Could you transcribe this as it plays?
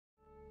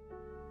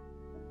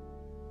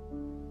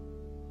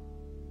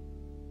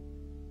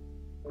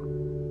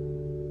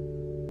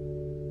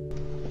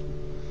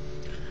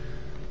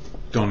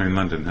Don in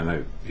London,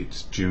 hello.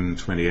 It's June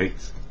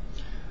 28th.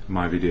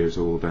 My video is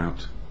all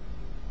about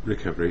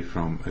recovery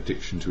from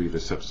addiction to either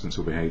substance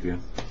or behaviour.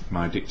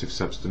 My addictive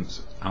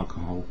substance,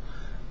 alcohol.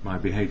 My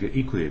behaviour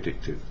equally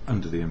addictive,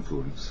 under the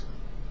influence,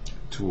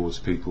 towards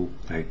people,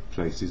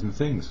 places and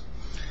things.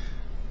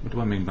 What do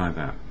I mean by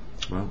that?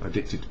 Well,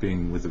 addicted to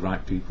being with the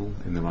right people,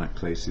 in the right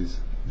places,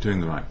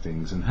 doing the right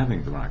things and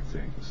having the right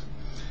things.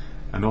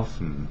 And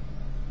often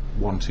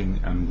wanting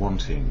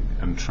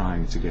and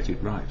trying to get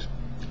it right.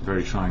 A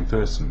very trying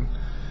person.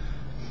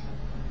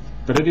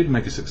 But I did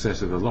make a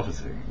success of a lot of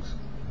things.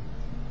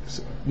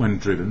 When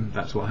driven,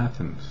 that's what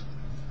happens.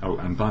 Oh,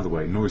 and by the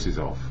way, noise is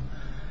off.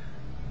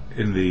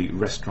 In the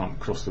restaurant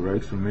across the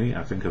road from me,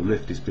 I think a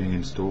lift is being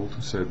installed,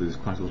 so there's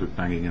quite a lot of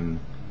banging and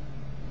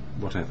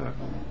whatever.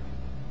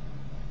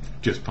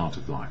 Just part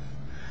of life.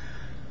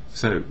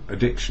 So,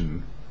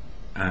 addiction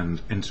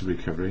and into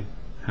recovery.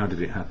 How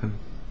did it happen?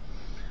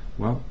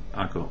 Well,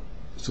 I got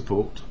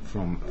support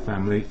from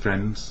family,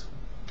 friends,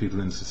 people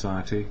in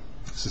society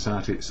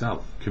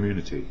itself,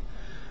 community,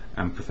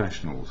 and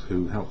professionals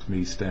who helped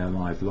me stay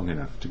alive long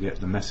enough to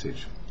get the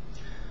message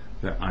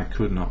that I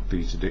could not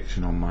beat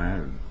addiction on my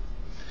own.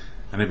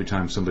 And every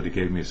time somebody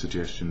gave me a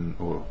suggestion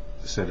or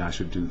said I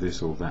should do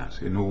this or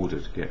that in order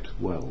to get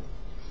well,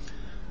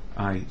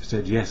 I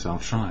said yes, I'll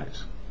try it.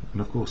 And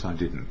of course I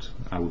didn't.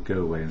 I would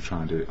go away and try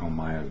and do it on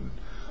my own,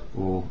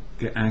 or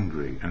get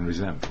angry and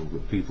resentful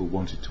that people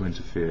wanted to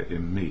interfere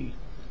in me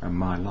and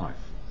my life.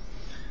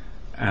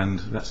 And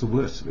that's the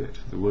worst of it.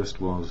 The worst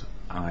was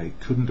I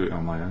couldn't do it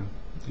on my own,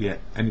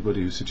 yet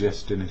anybody who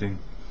suggested anything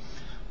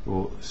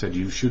or said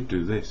you should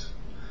do this,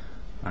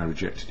 I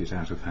rejected it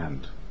out of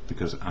hand,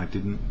 because I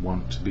didn't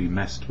want to be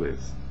messed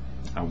with.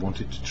 I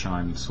wanted to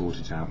try and sort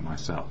it out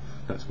myself.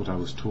 That's what I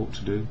was taught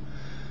to do,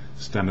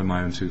 stand on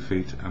my own 2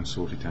 feet and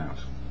sort it out.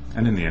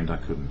 And in the end I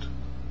couldn't.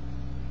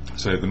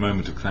 So the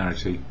moment of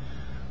clarity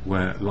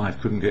where life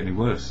couldn't get any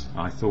worse,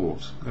 I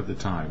thought at the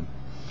time,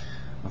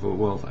 I thought,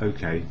 well,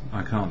 okay,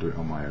 I can't do it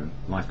on my own.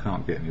 Life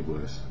can't get any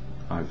worse.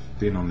 I've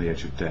been on the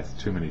edge of death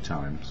too many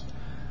times,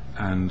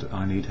 and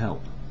I need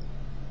help.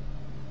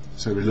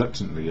 So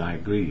reluctantly I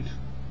agreed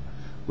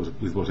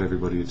with what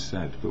everybody had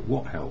said, but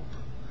what help?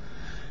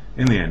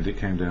 In the end it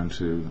came down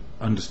to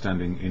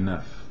understanding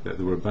enough that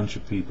there were a bunch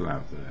of people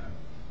out there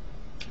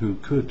who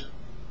could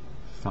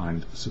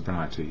find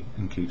sobriety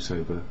and keep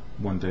sober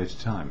one day at a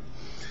time.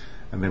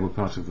 And they were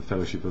part of the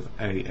fellowship of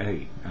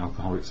AA,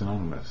 Alcoholics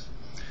Anonymous.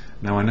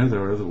 Now I know there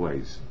are other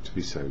ways to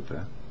be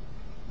sober,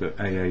 but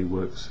AA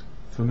works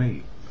for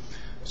me.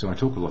 So I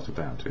talk a lot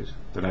about it,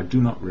 but I do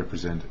not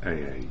represent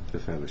AA, the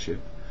fellowship,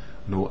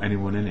 nor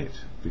anyone in it,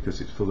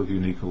 because it's full of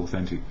unique,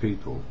 authentic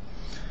people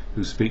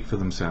who speak for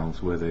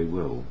themselves where they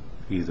will,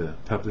 either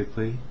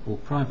publicly or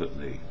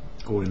privately,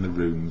 or in the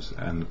rooms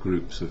and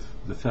groups of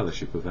the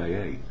fellowship of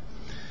AA.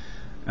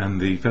 And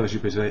the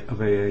fellowship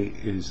of AA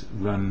is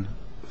run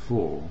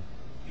for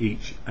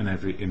each and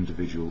every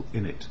individual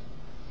in it.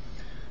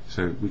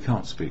 So we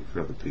can't speak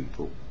for other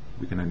people,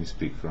 we can only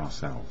speak for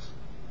ourselves.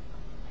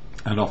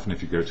 And often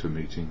if you go to a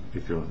meeting,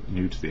 if you're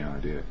new to the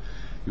idea,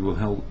 you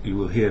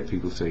will hear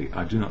people say,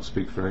 I do not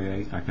speak for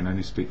AA, I can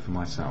only speak for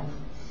myself.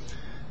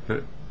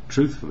 But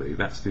truthfully,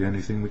 that's the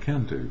only thing we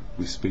can do.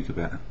 We speak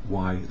about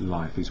why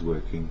life is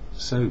working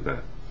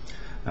sober.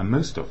 And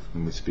most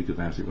often we speak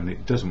about it when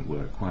it doesn't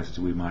work quite as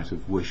we might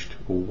have wished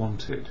or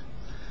wanted.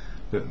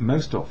 But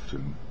most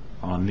often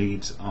our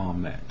needs are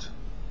met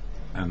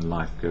and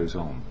life goes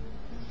on.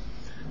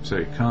 So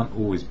it can't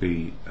always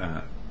be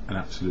an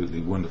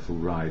absolutely wonderful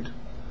ride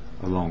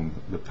along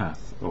the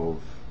path of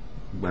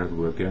wherever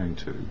we're going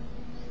to.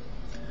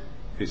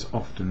 It's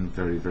often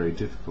very, very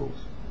difficult.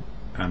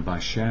 And by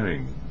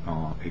sharing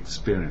our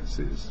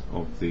experiences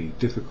of the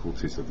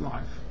difficulties of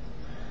life,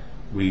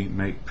 we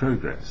make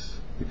progress,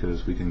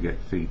 because we can get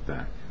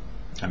feedback,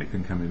 and it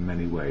can come in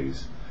many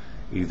ways,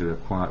 either a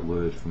quiet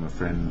word from a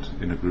friend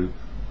in a group,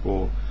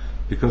 or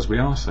because we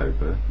are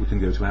sober, we can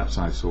go to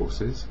outside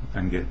sources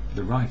and get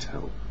the right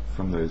help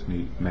from those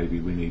maybe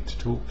we need to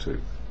talk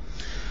to.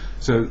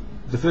 So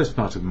the first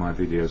part of my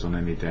videos on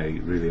any day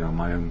really are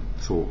my own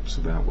thoughts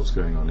about what's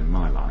going on in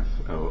my life,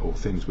 or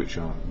things which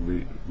are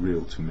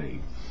real to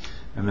me.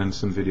 And then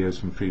some videos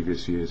from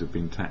previous years have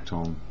been tacked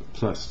on,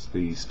 plus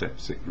the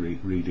steps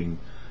reading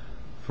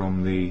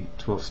from the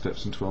 12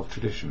 Steps and 12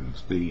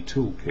 Traditions, the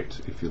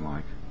toolkit, if you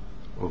like,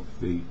 of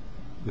the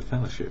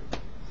fellowship.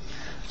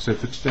 So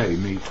for today,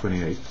 me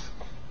 28th,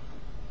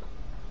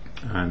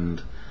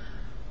 and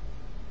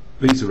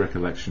these are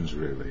recollections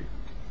really.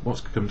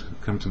 What's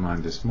come to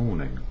mind this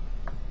morning,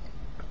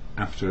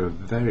 after a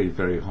very,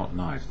 very hot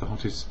night, the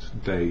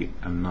hottest day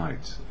and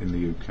night in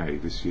the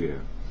UK this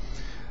year,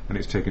 and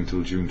it's taken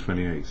till June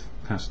 28th,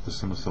 past the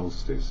summer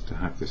solstice, to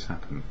have this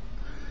happen.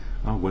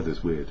 Our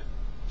weather's weird.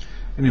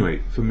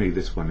 Anyway, for me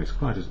this one is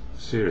quite a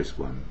serious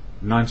one.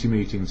 90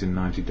 meetings in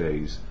 90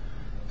 days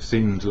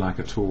seemed like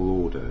a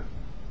tall order.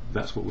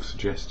 That's what was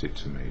suggested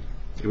to me.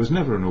 It was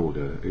never an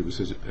order, it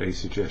was a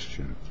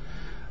suggestion.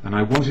 And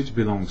I wanted to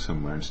belong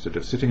somewhere instead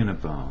of sitting in a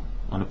bar,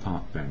 on a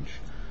park bench,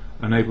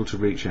 unable to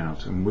reach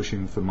out and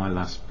wishing for my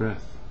last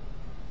breath.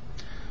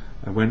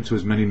 I went to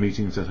as many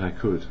meetings as I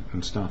could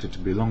and started to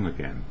belong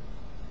again.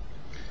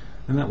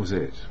 And that was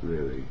it,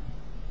 really.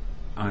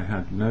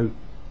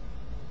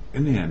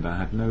 In the end, I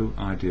had no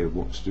idea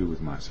what to do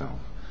with myself.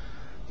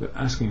 But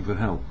asking for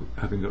help,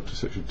 having got to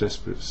such a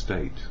desperate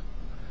state,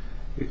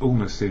 it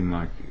almost seemed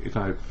like if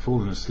I had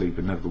fallen asleep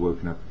and never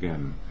woken up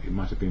again, it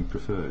might have been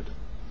preferred.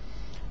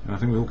 And I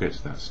think we all get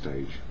to that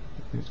stage.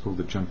 It's called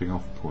the jumping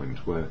off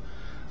point, where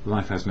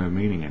life has no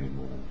meaning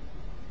anymore,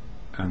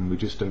 and we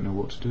just don't know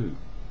what to do.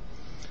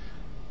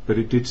 But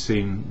it did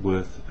seem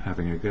worth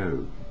having a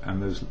go,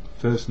 and those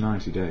first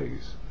 90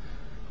 days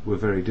were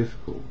very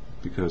difficult,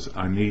 because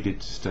I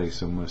needed to stay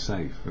somewhere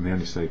safe, and the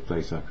only safe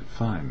place I could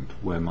find,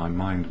 where my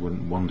mind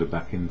wouldn't wander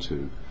back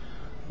into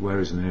where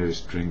is the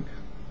nearest drink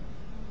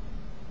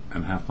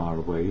and how far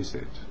away is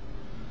it,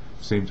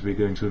 seemed to be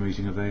going to a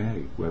meeting of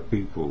AA, where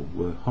people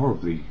were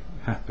horribly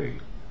happy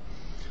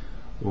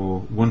or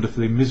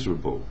wonderfully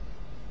miserable,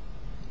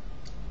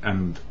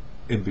 and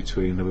in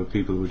between there were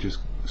people who were just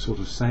sort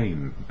of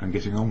sane and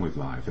getting on with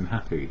life and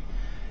happy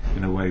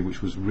in a way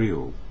which was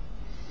real.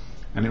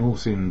 And it all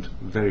seemed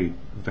very,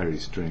 very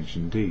strange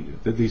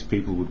indeed, that these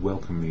people would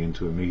welcome me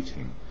into a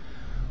meeting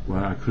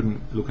where I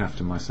couldn't look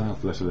after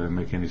myself, let alone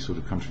make any sort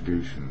of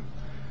contribution.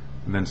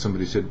 And then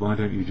somebody said, why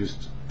don't you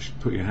just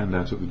put your hand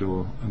out at the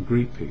door and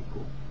greet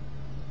people?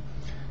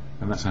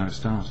 And that's how it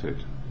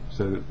started.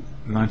 So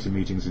 90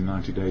 meetings in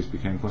 90 days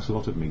became quite a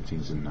lot of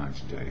meetings in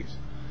 90 days.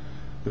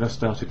 But I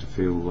started to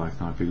feel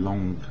like I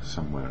belonged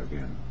somewhere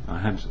again. I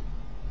had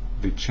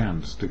the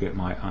chance to get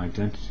my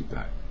identity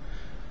back.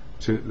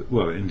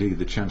 Indeed,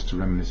 the chance to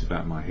reminisce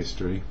about my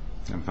history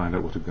and find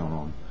out what had gone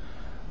on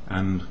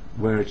and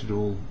where it had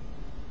all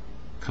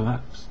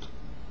collapsed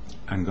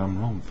and gone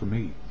wrong for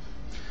me.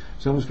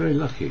 So I was very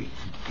lucky,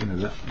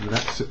 that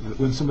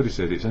when somebody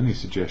said it's only a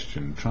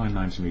suggestion, try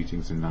 90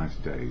 meetings in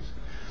 90 days,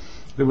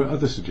 there were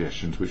other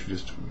suggestions which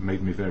just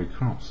made me very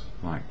cross,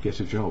 like get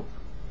a job,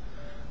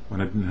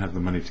 when I didn't have the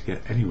money to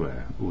get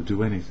anywhere or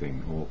do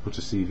anything or put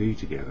a CV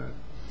together.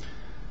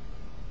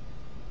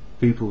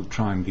 People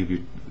try and give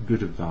you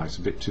good advice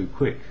a bit too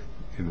quick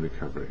in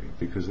recovery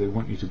because they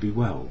want you to be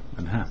well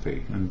and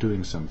happy and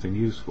doing something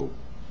useful.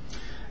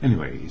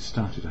 Anyway, it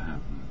started to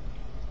happen.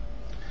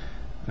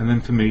 And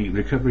then for me,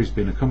 recovery has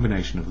been a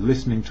combination of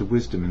listening to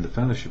wisdom in the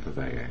fellowship of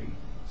AA,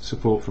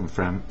 support from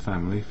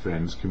family,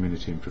 friends,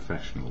 community and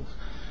professionals,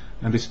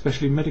 and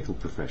especially medical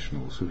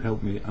professionals who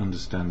help me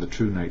understand the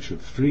true nature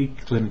of 3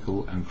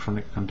 clinical and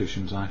chronic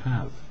conditions I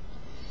have.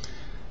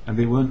 And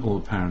they weren't all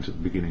apparent at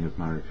the beginning of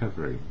my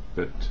recovery,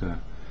 but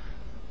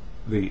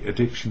the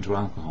addiction to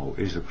alcohol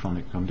is a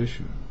chronic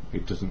condition.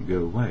 It doesn't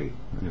go away,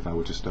 and if I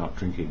were to start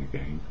drinking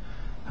again,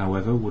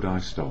 however would I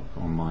stop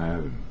on my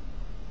own?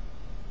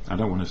 I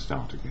don't want to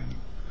start again.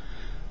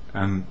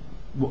 And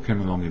what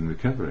came along in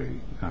recovery,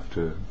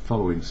 after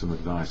following some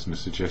advice and a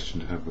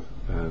suggestion to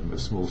have a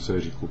small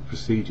surgical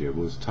procedure,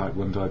 was type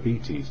 1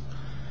 diabetes,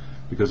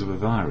 because of a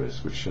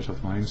virus which shut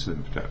off my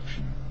insulin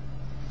production.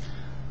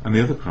 And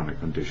the other chronic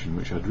condition,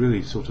 which I'd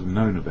really sort of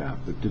known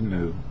about, but didn't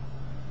know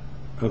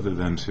other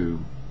than to,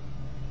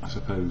 I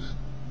suppose,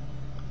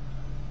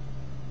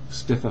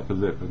 stiff up a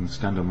lip and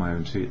stand on my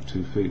own 2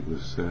 feet,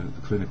 was the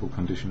clinical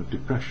condition of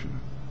depression,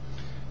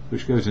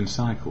 which goes in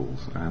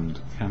cycles and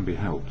can be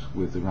helped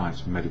with the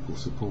right medical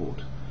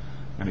support.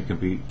 And it can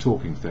be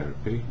talking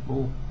therapy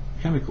or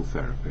chemical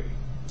therapy,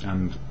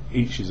 and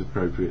each is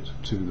appropriate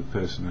to the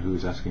person who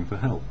is asking for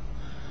help.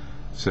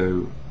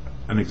 So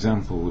an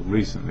example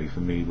recently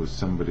for me was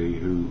somebody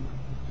who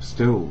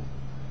still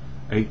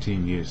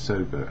 18 years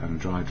sober and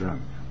dry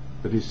drunk,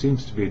 but he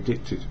seems to be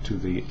addicted to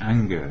the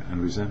anger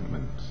and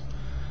resentment.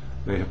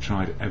 They have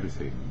tried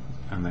everything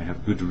and they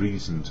have good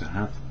reason to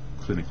have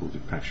clinical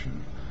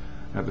depression.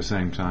 At the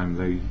same time,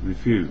 they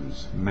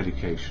refuse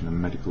medication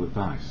and medical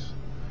advice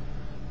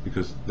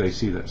because they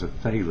see that as a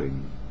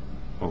failing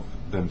of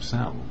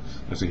themselves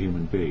as a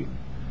human being,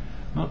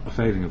 not a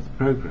failing of the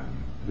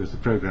program, because the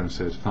program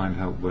says find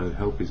help where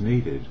help is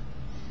needed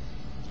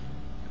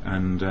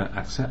and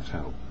accept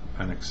help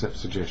and accept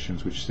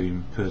suggestions which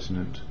seem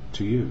pertinent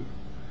to you.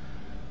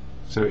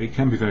 So it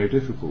can be very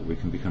difficult. We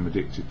can become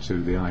addicted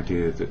to the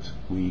idea that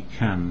we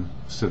can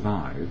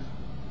survive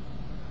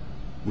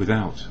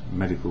without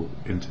medical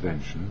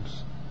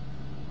interventions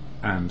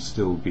and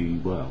still be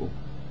well,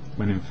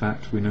 when in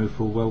fact we know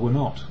full well we're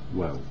not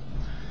well,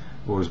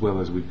 or as well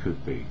as we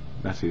could be.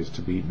 That is,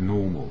 to be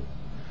normal,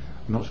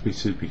 not to be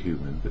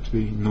superhuman, but to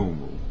be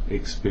normal,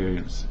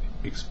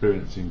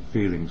 experiencing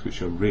feelings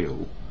which are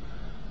real,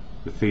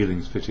 the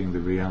feelings fitting the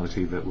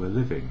reality that we're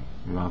living,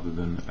 rather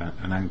than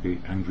an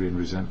angry and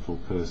resentful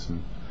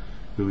person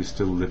who is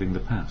still living the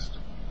past.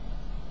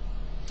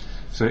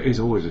 So it is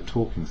always a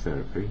talking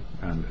therapy,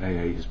 and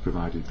AA has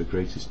provided the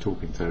greatest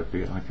talking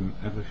therapy I can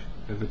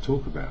ever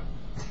talk about.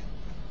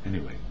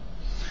 Anyway,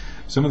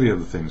 some of the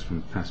other things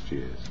from past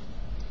years.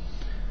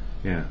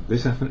 Yeah,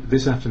 this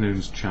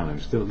afternoon's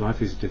challenge. Still,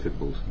 life is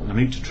difficult. I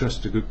need to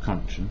trust a good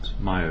conscience,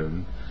 my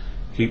own,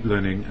 Keep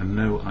learning and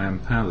know I am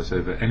powerless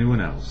over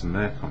anyone else and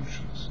their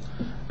conscience.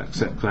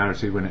 Accept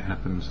clarity when it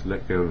happens,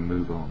 let go and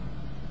move on.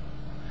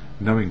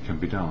 Knowing can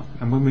be dark,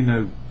 and when we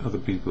know other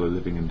people are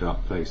living in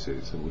dark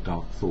places or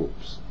dark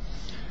thoughts,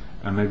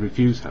 and they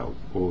refuse help,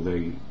 or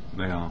they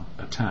are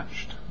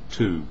attached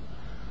to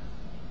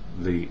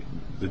the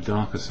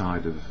darker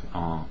side of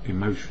our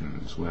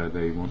emotions, where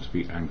they want to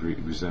be angry,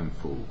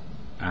 resentful,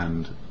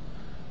 and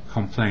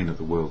complain of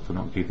the world for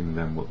not giving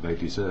them what they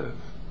deserve.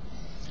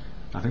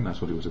 I think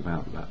that's what it was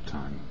about at that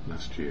time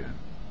last year.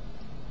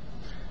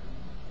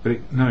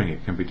 But knowing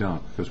it can be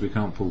dark, because we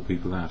can't pull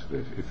people out of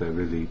it if they're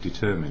really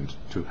determined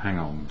to hang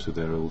on to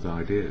their old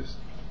ideas.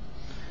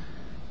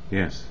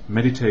 Yes,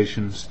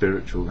 meditation,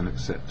 spiritual and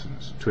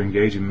acceptance. To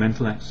engage in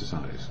mental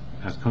exercise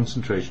as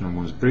concentration on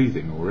one's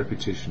breathing or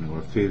repetition or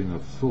a feeling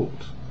of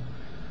thought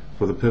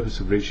for the purpose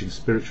of reaching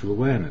spiritual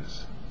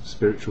awareness.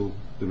 Spiritual,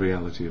 the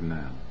reality of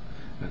now.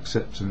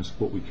 Acceptance,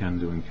 what we can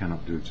do and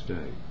cannot do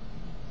today.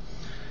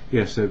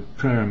 Yes, so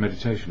prayer and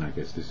meditation, I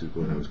guess this is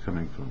where I was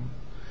coming from.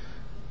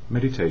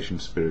 Meditation,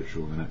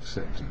 spiritual and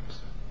acceptance.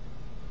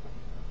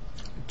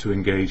 To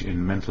engage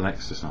in mental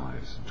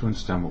exercise, to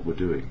understand what we're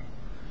doing.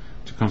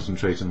 To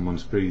concentrate on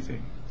one's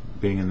breathing,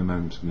 being in the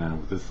moment of now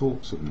with the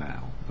thoughts of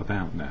now,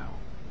 about now.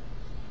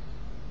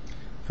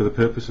 For the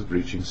purpose of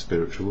reaching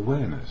spiritual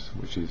awareness,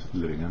 which is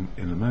living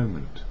in the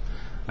moment.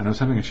 And I was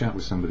having a chat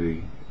with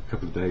somebody a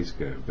couple of days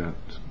ago about,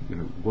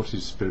 what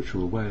is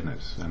spiritual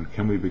awareness and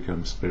can we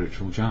become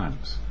spiritual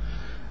giants?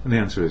 And the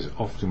answer is,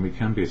 often we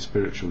can be a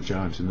spiritual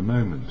giant in the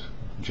moment,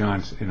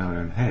 giants in our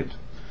own head,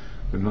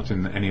 but not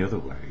in any other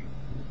way.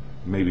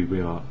 Maybe we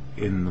are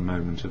in the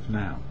moment of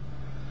now.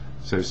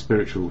 So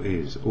spiritual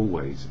is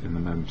always in the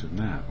moment of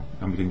now,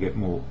 and we can get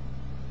more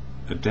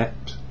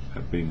adept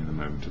at being in the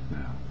moment of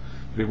now.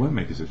 But it won't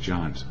make us a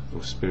giant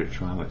of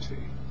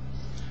spirituality.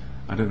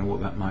 I don't know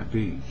what that might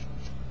be.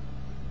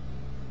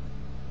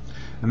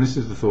 And this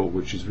is the thought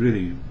which has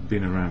really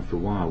been around for a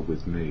while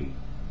with me.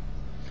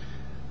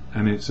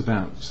 And it's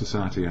about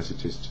society as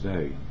it is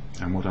today,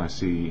 and what I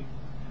see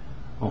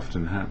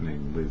often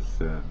happening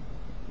with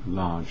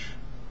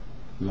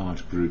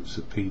large groups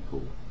of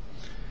people.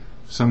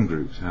 Some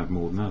groups have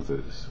more than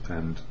others,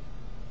 and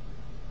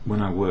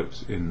when I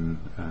worked in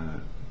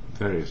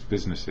various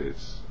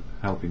businesses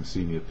helping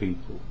senior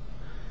people,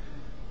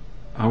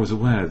 I was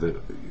aware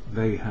that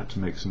they had to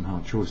make some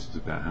hard choices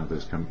about how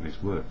those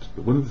companies worked.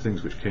 But one of the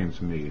things which came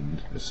to me and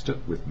has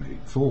stuck with me,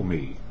 for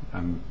me,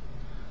 and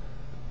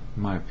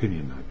my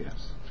opinion, I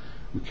guess,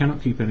 we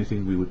cannot keep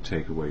anything we would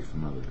take away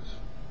from others.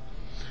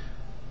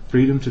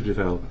 Freedom to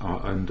develop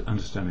our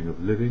understanding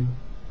of living,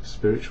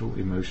 spiritual,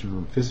 emotional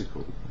and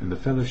physical. In the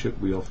fellowship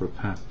we offer a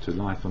path to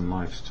life on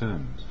life's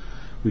terms.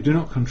 We do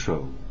not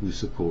control, we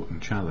support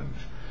and challenge.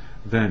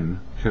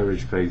 Then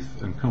courage,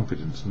 faith and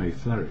confidence may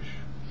flourish.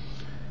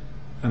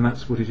 And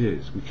that's what it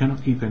is. We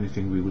cannot keep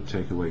anything we would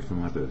take away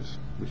from others,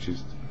 which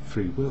is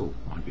free will,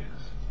 I guess.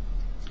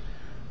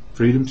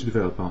 Freedom to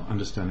develop our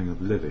understanding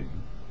of living,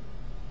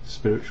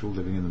 spiritual,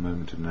 living in the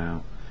moment of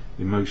now,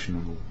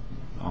 emotional,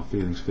 our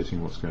feelings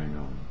fitting what's going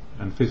on,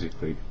 and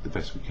physically the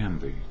best we can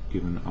be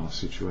given our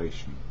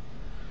situation.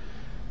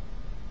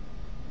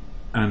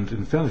 And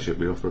in fellowship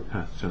we offer a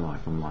path to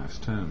life on life's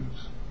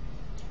terms.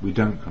 We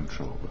don't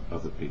control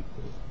other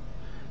people.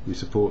 We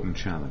support and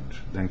challenge.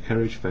 Then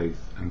courage,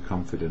 faith and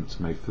confidence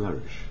may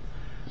flourish.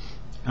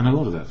 And a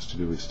lot of that's to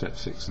do with step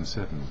 6 and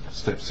 7.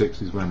 Step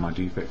 6 is when my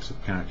defects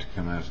of character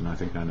come out and I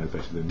think I know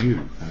better than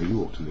you how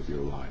you ought to live your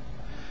life.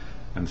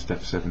 And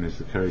step 7 is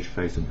the courage,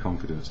 faith and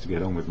confidence to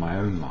get on with my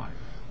own life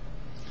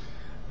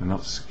and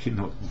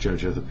not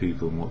judge other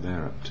people and what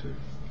they're up to.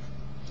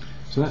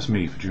 So that's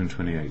me for June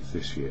 28th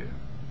this year,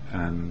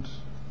 and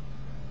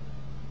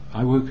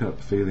I woke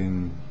up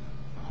feeling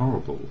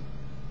horrible.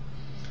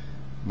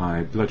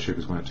 My blood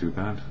sugars weren't too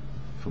bad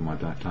from my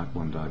type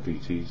 1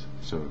 diabetes,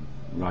 so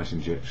right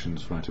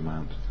injections, right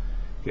amount,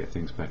 get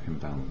things back in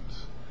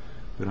balance.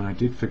 But I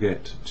did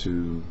forget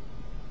to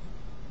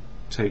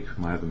take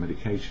my other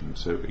medication,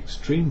 so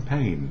extreme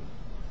pain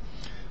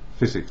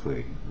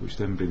physically, which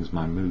then brings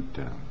my mood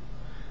down.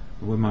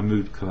 And when my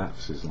mood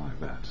collapses like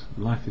that,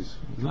 life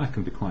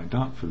can be quite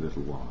dark for a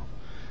little while.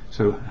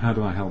 So how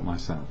do I help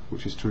myself?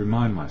 Which is to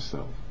remind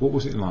myself, what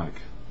was it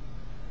like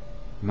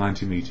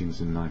 90 meetings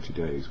in 90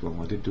 days?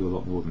 Well, I did do a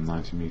lot more than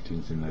 90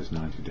 meetings in those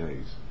 90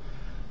 days.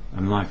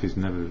 And life is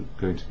never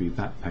going to be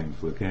that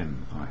painful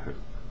again, I hope.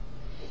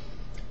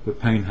 But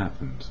pain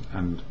happened,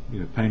 and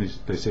pain is,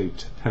 they say,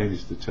 pain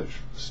is the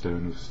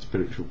touchstone of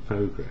spiritual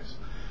progress.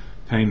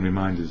 Pain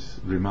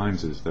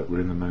reminds us that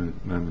we're in the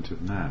moment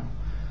of now.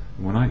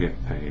 And when I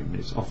get pain,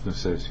 it's often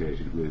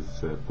associated with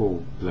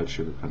poor blood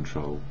sugar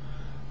control,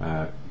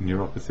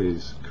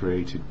 neuropathies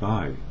created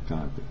by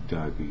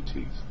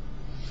diabetes,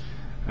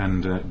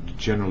 and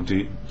general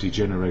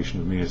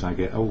degeneration of me as I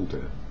get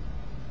older.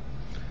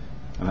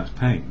 And that's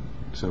pain.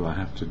 So I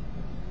have to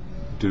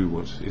do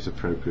what is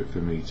appropriate for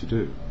me to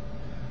do.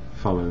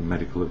 Follow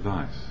medical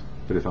advice.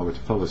 But if I were to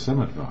follow some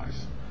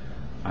advice,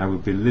 I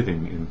would be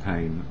living in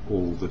pain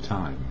all the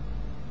time.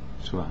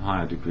 to a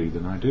higher degree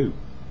than I do.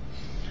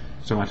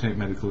 So I take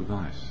medical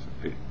advice.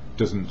 It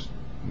doesn't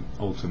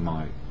alter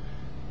my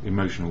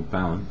emotional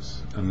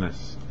balance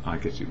unless I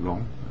get it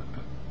wrong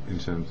in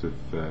terms of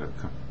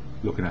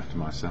looking after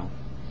myself.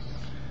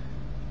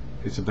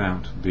 It's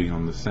about being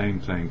on the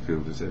same playing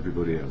field as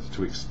everybody else,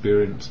 to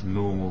experience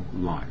normal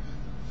life,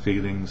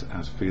 feelings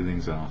as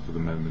feelings are for the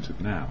moment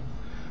of now,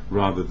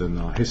 rather than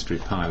our history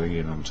piling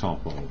in on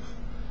top of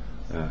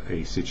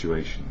a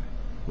situation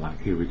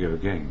like "here we go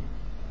again,"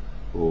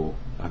 or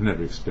 "I've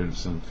never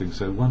experienced something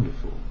so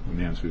wonderful." And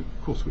the answer is,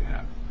 of course we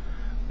have.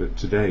 But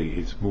today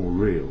it's more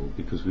real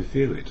because we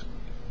feel it,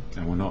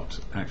 and we're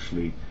not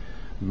actually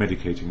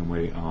medicating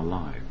away our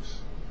lives.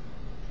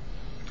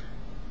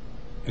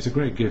 It's a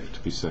great gift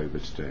to be sober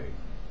today,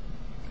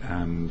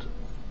 and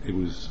it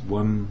was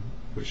one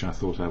which I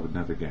thought I would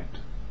never get.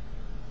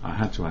 I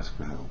had to ask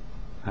for help.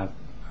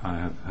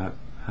 I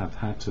have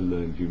had to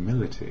learn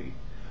humility.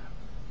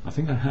 I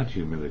think I had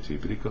humility,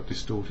 but it got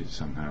distorted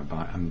somehow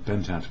and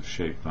bent out of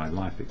shape by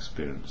life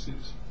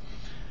experiences.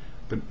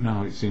 But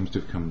now it seems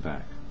to have come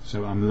back.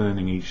 So I'm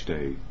learning each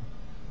day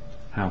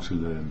how to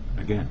learn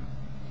again.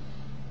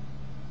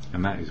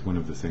 And that is one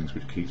of the things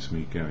which keeps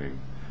me going.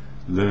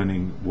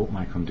 Learning what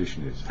my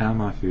condition is. How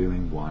am I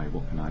feeling? Why?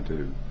 What can I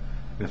do?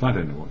 And if I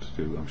don't know what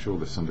to do, I'm sure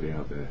there's somebody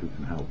out there who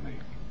can help me.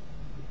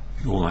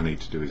 All I need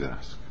to do is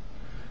ask.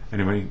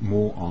 Anyway,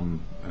 more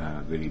on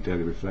the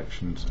daily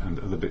reflections and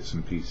other bits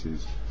and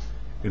pieces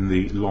in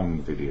the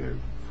long video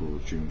for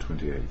June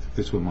 28th.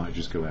 This one might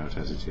just go out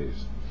as it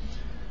is,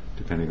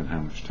 depending on how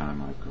much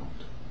time I've got.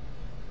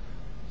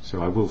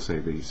 So I will say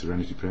the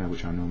Serenity Prayer,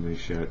 which I normally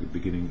share at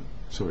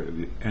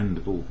the end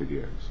of all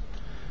videos.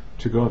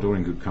 To God, or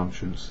in good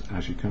conscience,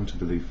 as you come to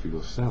believe for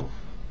yourself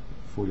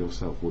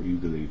what you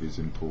believe is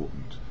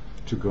important.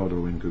 To God,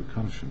 or in good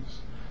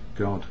conscience.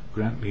 God,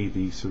 grant me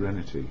the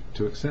serenity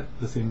to accept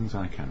the things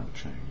I cannot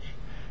change,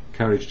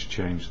 courage to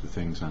change the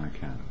things I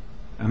can,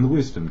 and the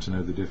wisdom to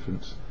know the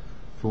difference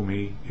for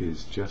me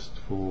is just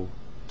for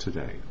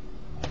today.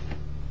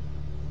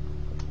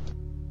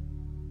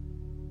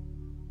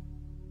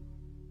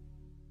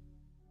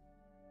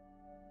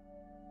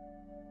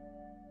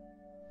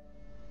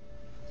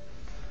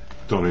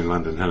 Don in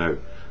London, hello.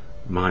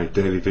 My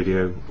daily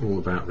video all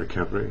about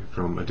recovery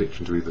from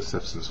addiction to either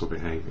substance or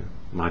behaviour.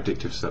 My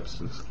addictive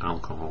substance,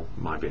 alcohol,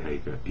 my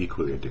behaviour,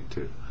 equally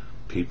addictive.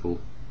 People,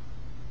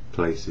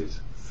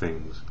 places,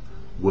 things,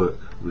 work,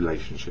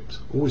 relationships.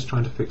 Always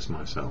trying to fix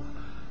myself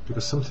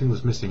because something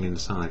was missing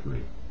inside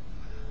me.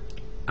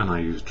 And I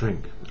used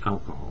drink,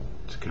 alcohol,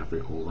 to cover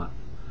it all up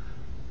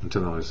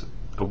until I was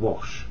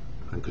awash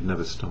and could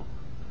never stop.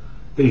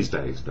 These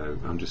days, though,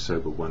 I'm just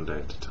sober one day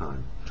at a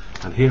time.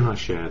 And here I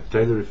share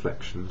daily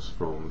reflections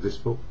from this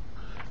book,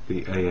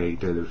 the AA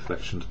Daily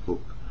Reflections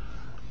book.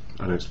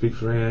 I don't speak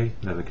for AA,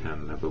 never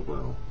can, never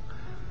will.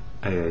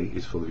 AA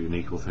is full of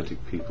unique,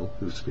 authentic people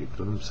who speak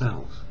for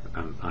themselves,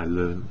 and I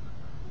learn,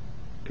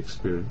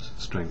 experience,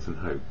 strength and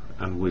hope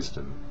and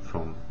wisdom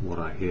from what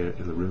I hear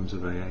in the rooms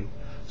of AA,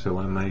 so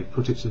I may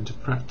put it into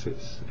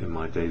practice in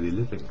my daily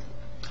living.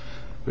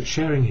 But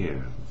sharing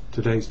here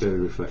today's daily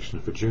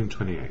reflection for June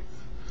 28th,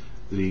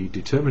 the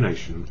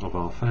determination of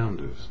our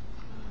founders.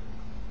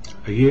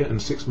 A year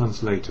and 6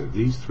 months later,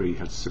 these three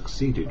had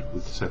succeeded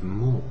with 7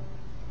 more,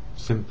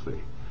 simply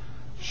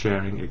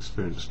sharing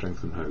experience,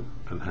 strength and hope,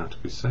 and how to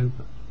be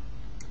sober.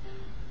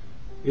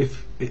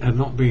 If it had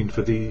not been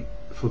for the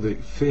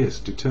fierce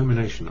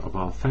determination of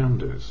our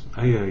founders,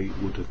 AA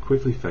would have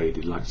quickly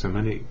faded like so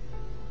many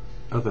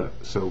other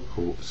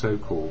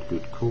so-called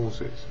good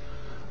causes.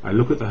 I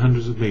look at the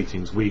hundreds of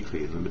meetings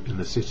weekly in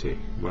the city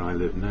where I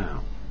live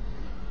now,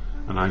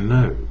 and I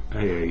know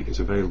AA is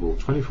available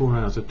 24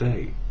 hours a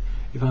day.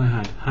 If I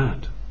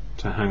had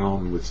to hang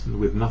on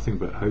with nothing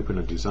but hope and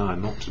a desire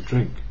not to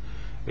drink,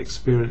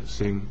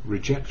 experiencing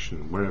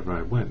rejection wherever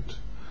I went,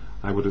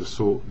 I would have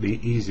sought the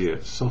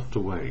easier, softer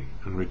way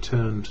and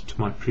returned to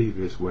my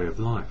previous way of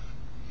life.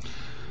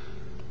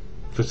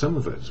 For some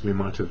of us, we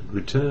might have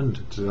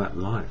returned to that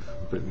life,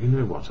 but you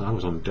know what? I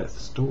was on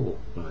death's door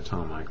by the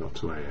time I got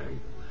to AA,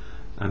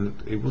 and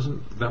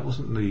that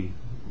wasn't the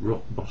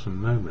rock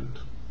bottom moment.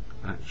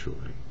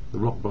 Actually, the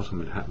rock bottom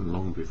had happened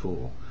long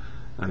before,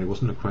 and it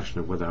wasn't a question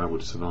of whether I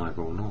would survive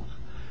or not.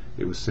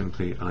 It was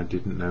simply I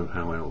didn't know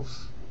how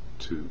else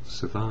to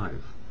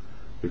survive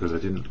because I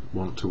didn't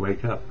want to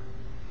wake up.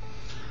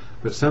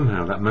 But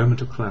somehow that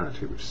moment of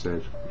clarity which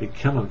said it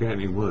cannot get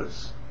any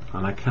worse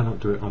and I cannot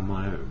do it on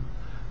my own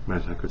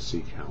meant I could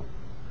seek help.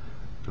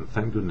 And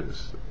thank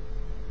goodness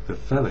the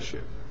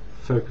fellowship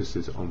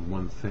focuses on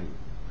one thing,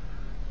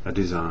 a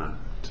desire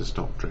to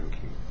stop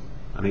drinking,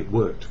 and it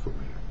worked for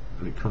me.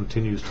 And it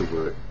continues to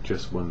work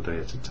just one day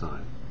at a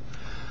time.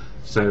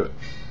 So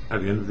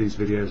at the end of these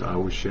videos I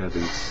always share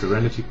the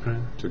Serenity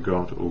Prayer, to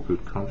God or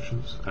good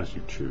conscience, as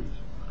you choose.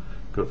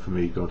 God, for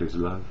me, God is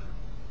love,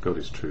 God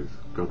is truth,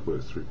 God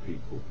works through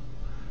people.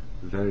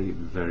 Very,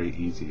 very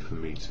easy for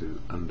me to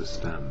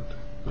understand.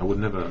 I would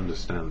never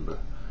understand, but,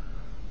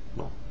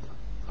 well,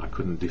 I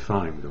couldn't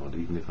define God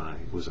even if I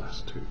was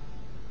asked to.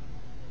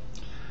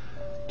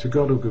 To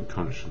God of good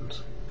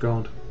conscience,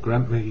 God,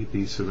 grant me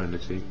the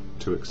serenity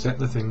to accept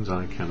the things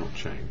I cannot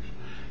change,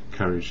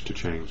 courage to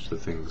change the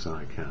things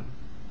I can,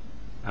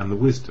 and the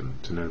wisdom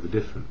to know the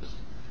difference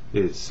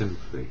is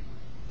simply,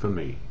 for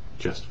me,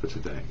 just for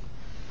today.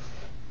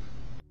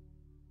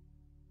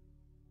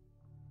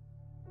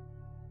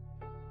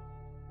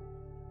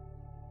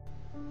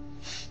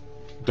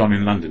 Don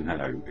in London,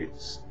 hello.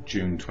 It's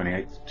June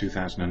 28th,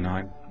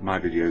 2009. My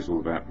video is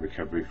all about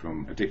recovery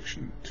from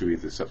addiction to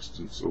either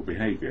substance or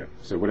behaviour.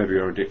 So whatever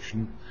your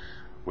addiction,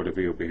 whatever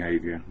your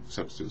behaviour,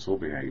 substance or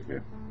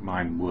behaviour,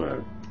 mine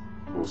were,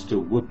 or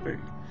still would be,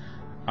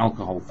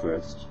 alcohol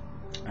first.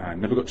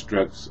 Never got to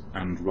drugs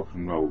and rock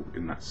and roll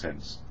in that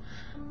sense.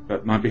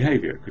 But my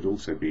behaviour could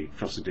also be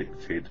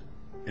cross-addicted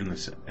in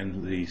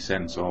the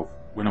sense of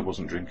when I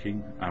wasn't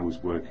drinking, I was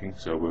working,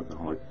 so a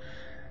workaholic.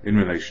 In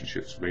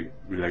relationships,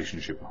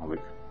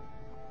 relationshipaholic,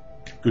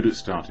 good at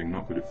starting,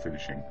 not good at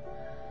finishing,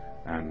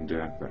 and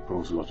that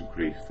caused a lot of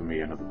grief for me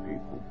and other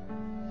people.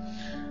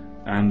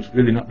 And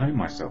really not knowing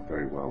myself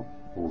very well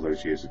all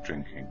those years of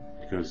drinking,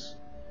 because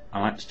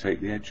I like to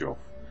take the edge off,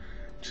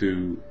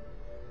 to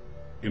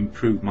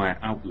improve my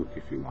outlook,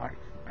 if you like,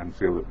 and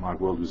feel that my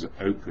world was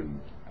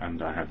open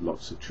and I had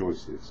lots of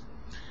choices.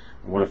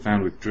 And what I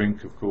found with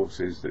drink, of course,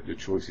 is that the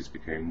choices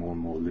became more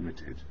and more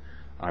limited.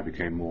 I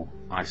became more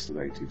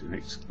isolated and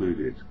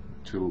excluded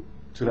to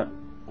that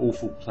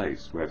awful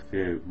place where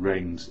fear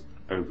reigns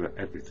over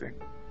everything.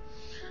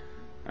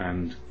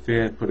 And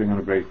fear putting on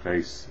a brave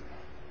face,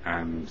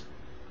 and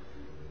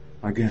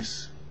I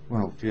guess,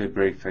 well, fear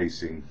brave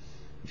facing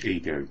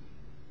ego.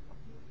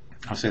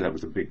 I say that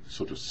with a big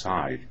sort of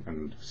sigh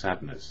and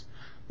sadness,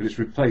 but it's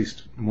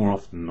replaced more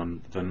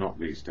often than not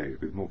these days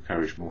with more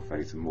courage, more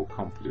faith and more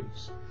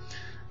confidence.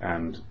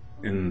 And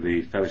in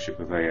the fellowship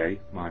of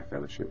AA, my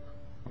fellowship,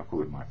 I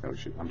call it my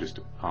fellowship, I'm just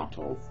a part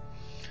of,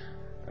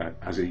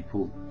 as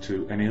equal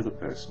to any other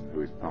person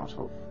who is part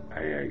of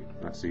AA.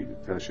 That's the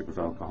Fellowship of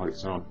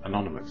Alcoholics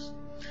Anonymous,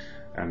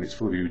 and it's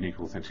full of unique,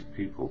 authentic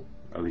people,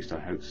 at least I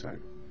hope so.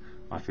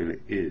 I feel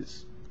it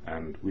is,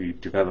 and we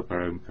develop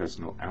our own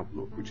personal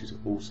outlook, which is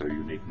also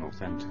unique and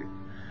authentic,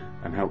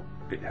 and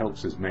it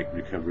helps us make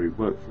recovery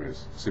work for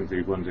us,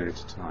 simply one day at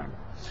a time.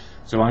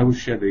 So I will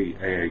share the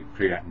AA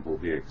preamble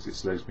here, because it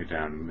slows me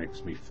down and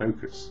makes me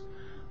focus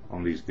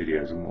on these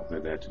videos and what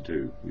they're there to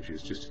do, which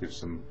is just to give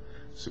some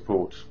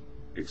support,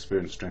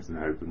 experience, strength and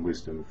hope and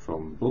wisdom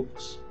from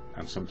books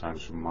and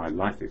sometimes from my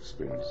life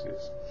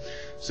experiences.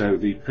 So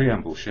the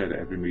preamble shared at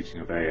every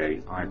meeting of AA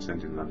I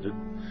attend in London.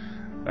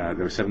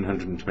 There are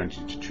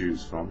 720 to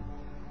choose from.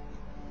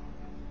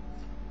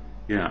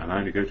 Yeah, and I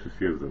only go to a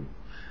few of them.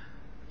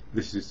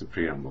 This is the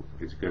preamble.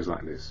 It goes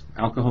like this.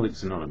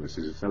 Alcoholics Anonymous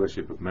is a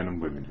fellowship of men and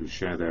women who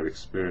share their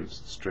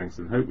experience, strength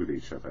and hope with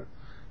each other,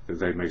 that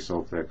they may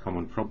solve their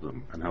common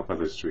problem and help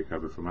others to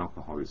recover from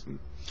alcoholism.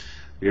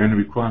 The only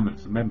requirement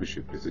for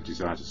membership is the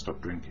desire to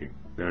stop drinking.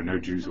 There are no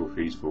dues or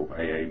fees for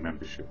AA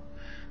membership.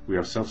 We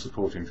are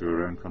self-supporting through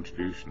our own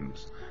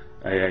contributions.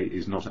 AA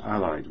is not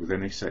allied with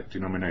any sect,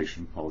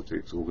 denomination,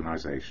 politics,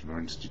 organisation or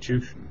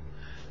institution.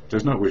 It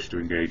does not wish to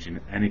engage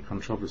in any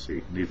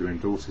controversy, neither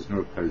endorses nor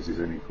opposes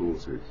any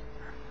causes.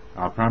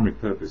 Our primary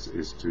purpose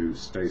is to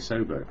stay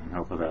sober and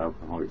help other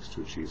alcoholics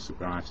to achieve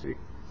sobriety.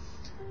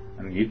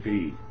 And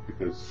yippee,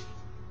 because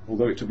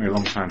although it took me a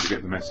long time to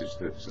get the message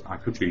that I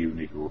could be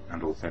unique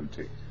and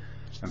authentic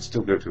and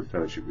still go to a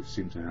fellowship which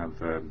seemed to have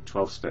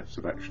 12 steps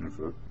of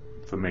action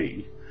for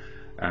me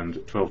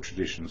and 12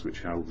 traditions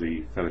which held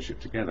the fellowship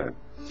together.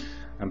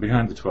 And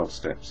behind the 12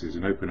 steps is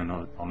an open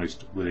and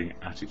honest, willing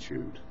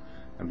attitude,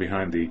 and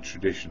behind the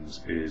traditions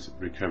is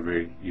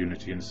recovery,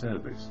 unity and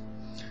service.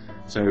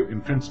 So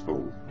in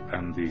principle,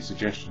 and the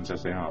suggestions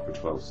as they are for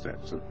 12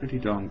 steps are pretty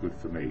darn good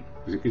for me,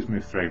 because it gives me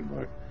a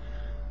framework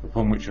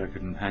upon which I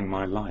can hang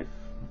my life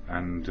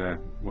and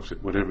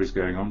whatever is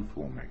going on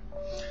for me.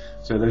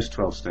 So those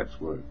 12 steps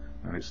work,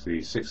 and it's the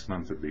 6th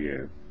month of the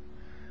year.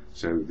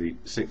 So the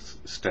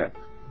 6th step,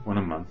 one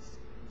a month,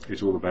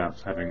 is all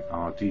about having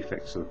our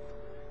defects of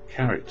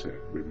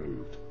character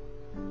removed.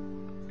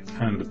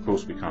 And of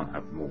course we can't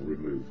have them all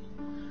removed.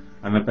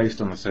 And they're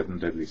based on the 7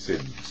 deadly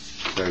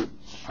sins. So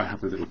I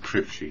have a little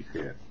crib sheet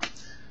here,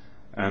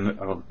 and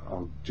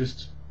I'll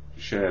just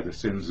share the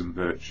sins and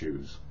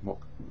virtues, what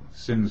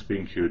sins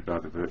being cured by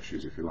the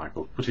virtues, if you like,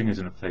 or putting us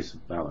in a place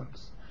of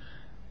balance.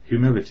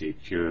 Humility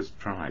cures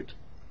pride,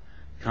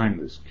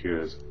 kindness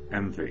cures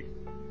envy,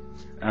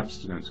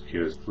 abstinence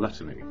cures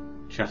gluttony,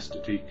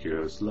 chastity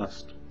cures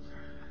lust,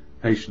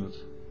 patience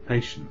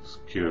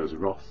cures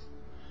wrath,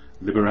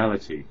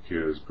 liberality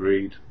cures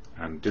greed,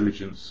 and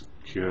diligence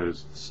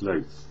cures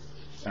sloth.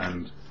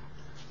 And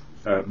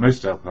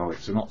most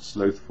alcoholics are not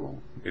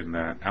slothful in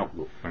their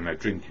outlook when they're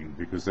drinking,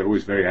 because they're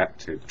always very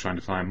active trying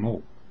to find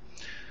more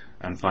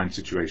and find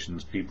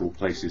situations, people,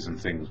 places and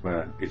things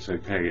where it's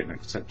okay and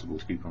acceptable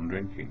to keep on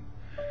drinking.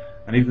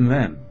 And even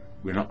then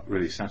we're not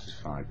really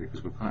satisfied,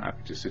 because we're quite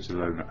happy to sit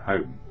alone at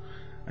home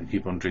and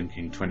keep on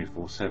drinking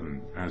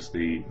 24/7 as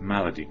the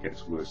malady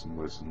gets worse and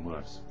worse and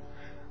worse.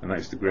 And that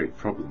is the great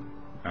problem.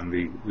 And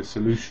the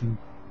solution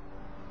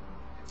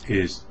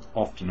is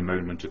often a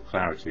moment of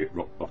clarity at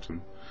rock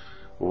bottom,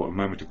 or a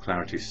moment of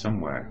clarity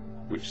somewhere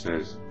which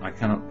says, I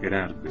cannot get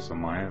out of this on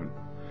my own.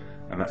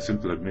 And that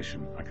simple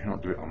admission, I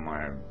cannot do it on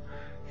my own,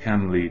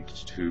 can lead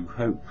to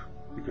hope,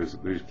 because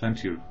there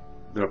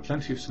are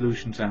plenty of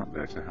solutions out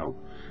there to help.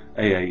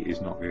 AA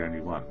is not the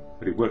only one,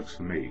 but it works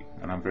for me,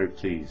 and I'm very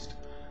pleased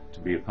to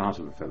be a part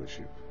of a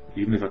fellowship,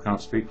 even if I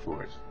can't speak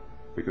for it,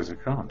 because I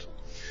can't.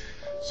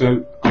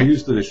 So I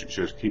use the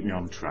literature to keep me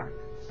on track,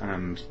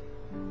 and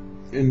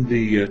in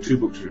the two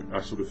books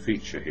I sort of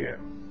feature here,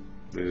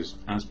 there's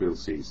As Bill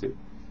Sees It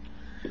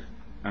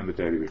and the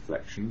Daily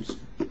Reflections,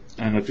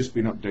 and I've just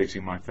been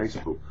updating my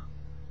Facebook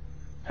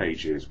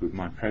pages with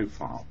my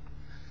profile,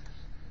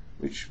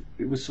 which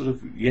it was sort of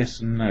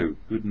yes and no,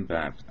 good and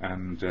bad,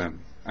 and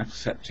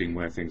accepting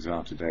where things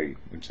are today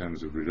in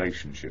terms of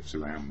relationships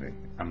around me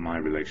and my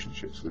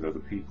relationships with other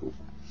people.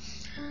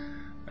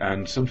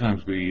 And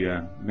sometimes we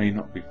may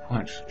not be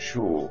quite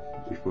sure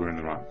if we're in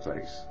the right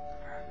place,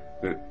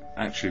 but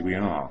actually we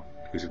are,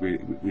 because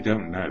we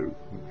don't know.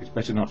 It's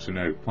better not to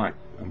know quite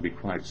and be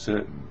quite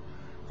certain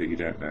that you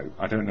don't know.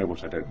 I don't know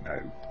what I don't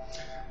know,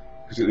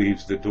 because it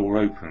leaves the door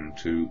open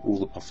to all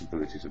the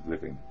possibilities of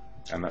living,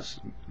 and that's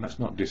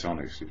not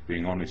dishonest. It's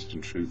being honest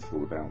and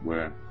truthful about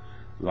where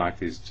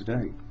life is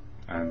today,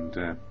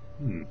 and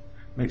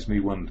makes me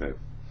wonder,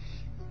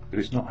 but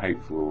it's not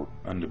hateful or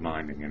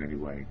undermining in any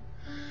way.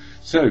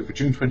 So for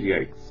June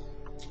 28th,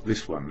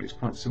 this one is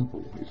quite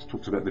simple. It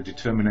talks about the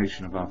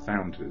determination of our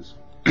founders.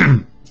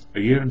 A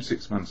year and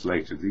 6 months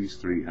later, these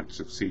three had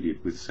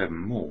succeeded with 7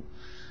 more,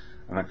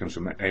 and that comes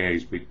from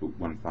AA's Big Book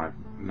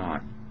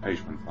 159,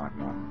 page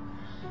 159.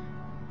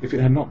 If it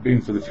had not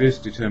been for the fierce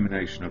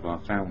determination of our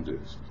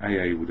founders,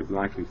 AA would have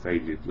likely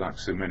faded like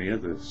so many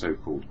other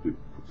so-called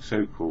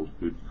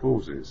good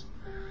causes.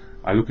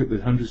 I look at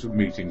the hundreds of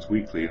meetings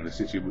weekly in the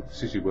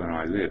city where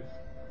I live,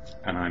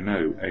 and I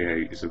know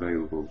AA is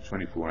available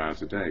 24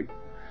 hours a day.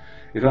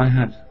 If I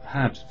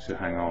had to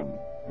hang on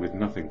with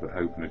nothing but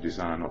hope and a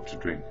desire not to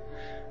drink,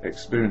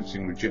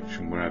 experiencing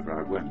rejection wherever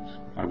I went,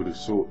 I would have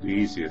sought the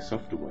easier,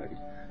 softer way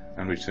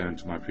and returned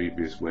to my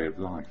previous way of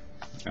life.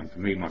 And for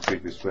me, my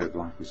previous way of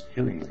life was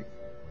killing me.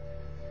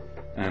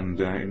 And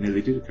it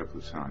nearly did a couple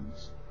of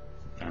times.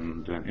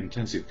 And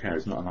intensive care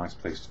is not a nice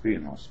place to be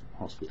in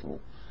hospital,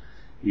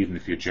 even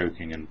if you're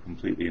joking and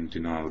completely in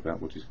denial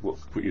about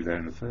what put you there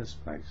in the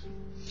first place.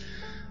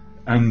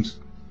 And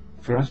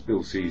for As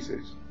Bill Sees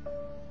It,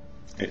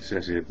 it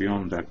says here,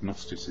 beyond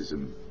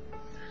agnosticism.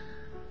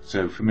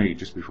 So for me,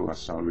 just before I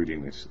start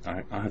reading this,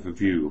 I have a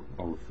view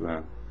of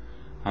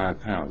higher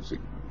powers.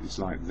 It's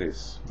like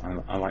this.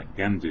 I like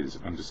Gandhi's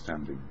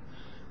understanding,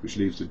 which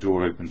leaves the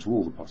door open to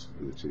all the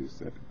possibilities,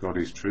 that God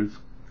is truth,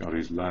 God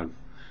is love,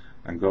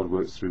 and God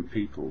works through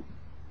people.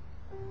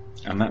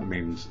 And that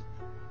means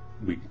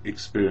we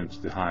experience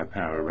the higher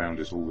power around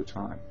us all the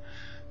time,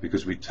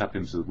 because we tap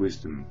into the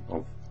wisdom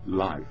of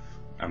life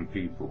and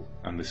people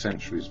and the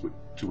centuries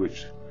to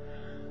which,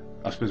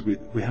 I suppose,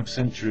 we have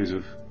centuries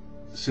of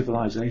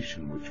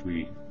civilization which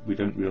we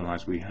don't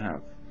realise we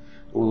have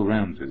all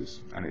around us,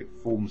 and it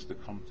forms the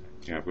context.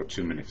 Yeah, I've got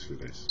 2 minutes for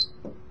this.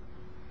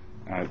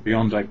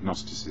 Beyond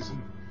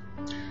agnosticism.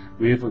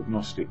 We of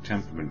agnostic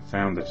temperament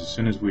found that as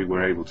soon as we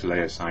were able to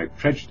lay aside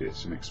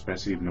prejudice and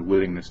express even a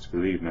willingness to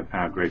believe in a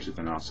power greater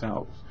than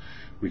ourselves,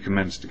 we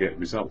commenced to get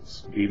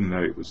results, even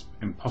though it was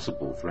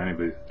impossible for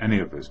any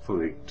of us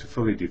to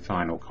fully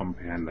define or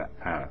comprehend that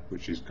power,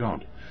 which is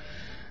God.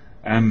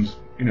 And,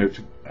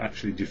 to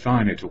actually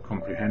define it or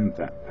comprehend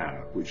that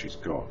power, which is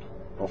God.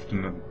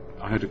 Often,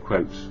 I heard a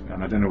quote,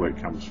 and I don't know where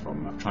it comes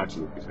from, I've tried to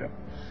look it up,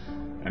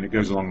 and it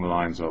goes along the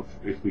lines of,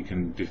 if we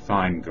can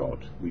define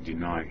God, we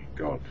deny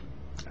God.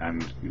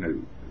 And,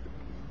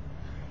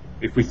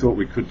 if we thought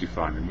we could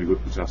define him, we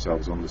would put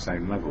ourselves on the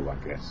same level, I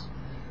guess.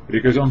 But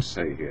it goes on to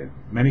say here,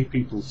 many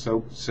people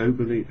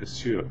soberly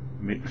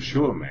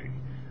assure me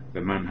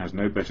that man has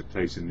no better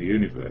place in the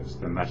universe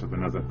than that of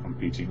another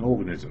competing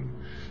organism,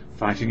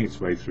 fighting its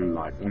way through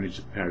life only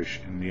to perish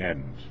in the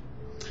end.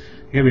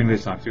 Hearing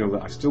this, I feel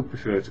that I still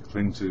prefer to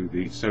cling to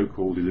the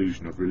so-called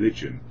illusion of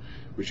religion,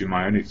 which in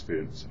my own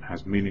experience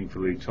has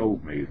meaningfully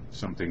told me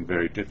something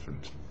very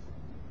different.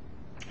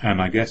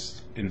 And I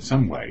guess, in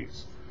some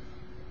ways,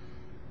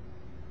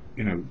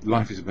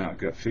 life is about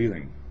gut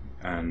feeling,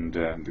 and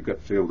the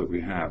gut feel that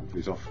we have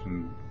is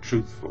often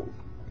truthful,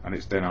 and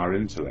it's then our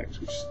intellect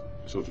which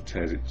sort of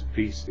tears it to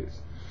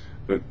pieces.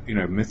 But,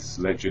 myths,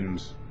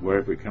 legends,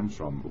 wherever it comes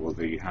from, or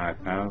the higher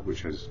power,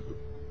 which has,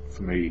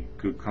 for me,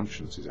 good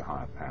conscience is a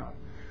higher power.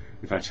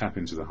 If I tap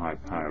into the higher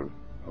power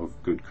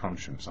of good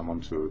conscience, I'm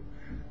onto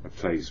a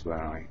place where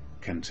I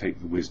can take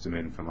the wisdom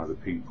in from other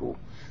people.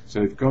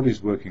 So if God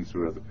is working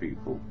through other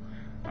people,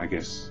 I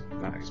guess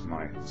that is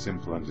my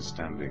simple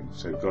understanding.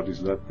 So God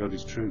is love, God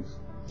is truth.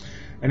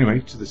 Anyway,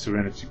 to the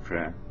Serenity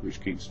Prayer,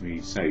 which keeps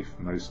me safe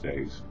most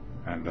days,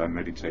 and I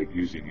meditate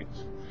using it.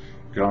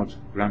 God,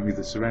 grant me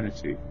the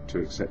serenity to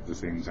accept the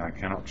things I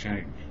cannot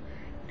change,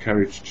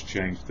 courage to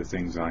change the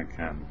things I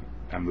can,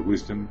 and the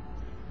wisdom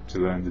to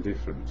learn the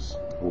difference,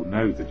 or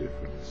know the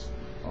difference,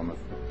 on a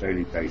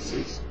daily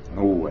basis, and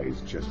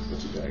always just for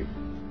today.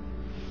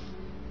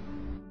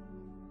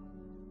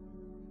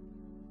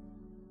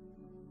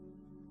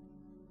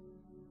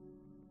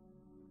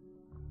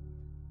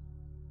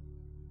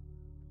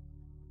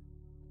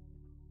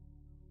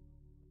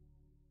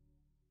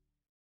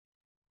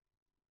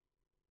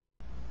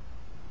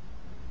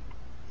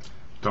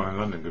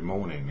 DonInLondon, good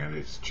morning, and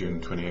it's June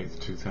 28th,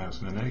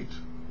 2008,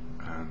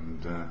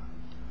 and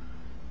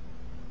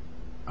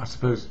I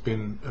suppose it's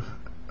been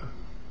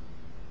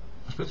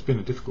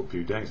a difficult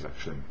few days,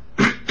 actually.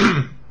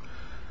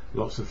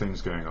 Lots of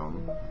things going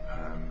on,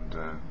 and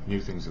new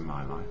things in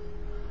my life,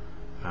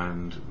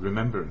 and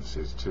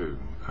remembrances too.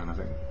 And I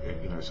think,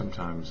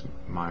 sometimes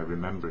my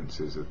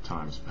remembrances of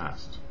times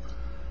past.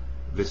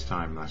 This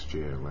time last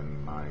year,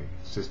 when my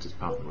sister's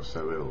partner was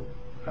so ill,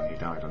 and he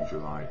died on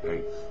July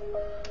 8th,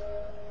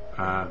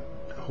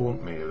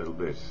 haunt me a little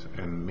bit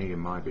in me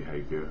and my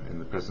behaviour in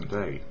the present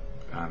day,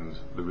 and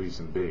the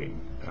reason being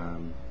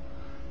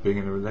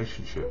in a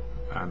relationship,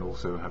 and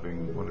also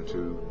having one or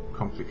two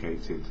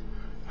complicated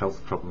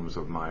health problems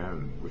of my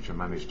own, which are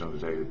managed on a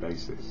daily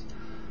basis,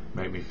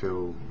 make me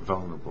feel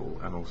vulnerable,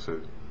 and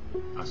also,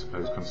 I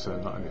suppose,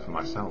 concerned not only for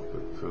myself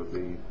but for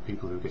the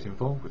people who get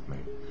involved with me.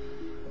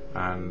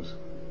 And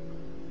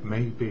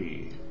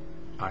maybe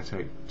I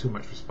take too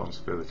much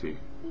responsibility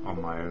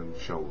on my own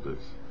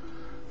shoulders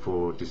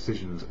for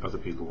decisions other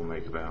people will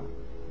make about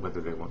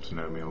whether they want to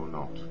know me or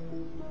not.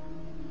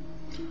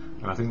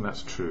 And I think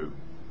that's true,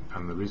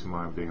 and the reason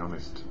why I'm being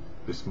honest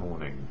this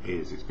morning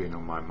is it's been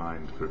on my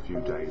mind for a few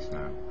days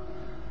now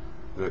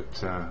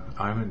that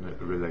I'm in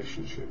a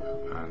relationship,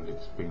 and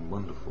it's been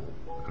wonderful,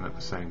 and at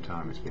the same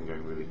time it's been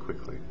going really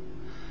quickly,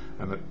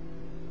 and that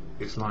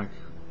it's like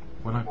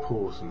when I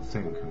pause and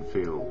think and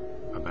feel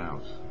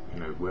about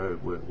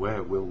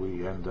where will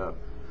we end up,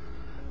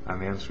 and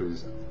the answer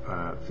is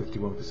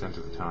 51%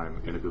 of the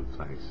time in a good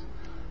place,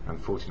 and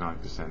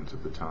 49%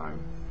 of the time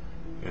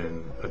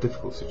in a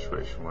difficult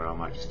situation where I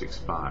might just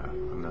expire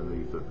and then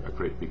leave a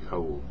great big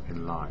hole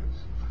in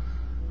lives.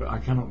 But I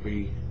cannot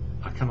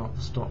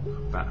stop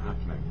that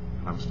happening,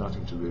 and I'm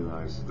starting to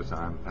realise that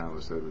I am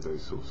powerless over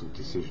those sorts of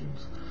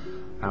decisions.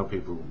 How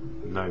people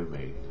know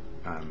me,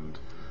 and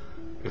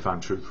if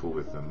I'm truthful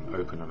with them,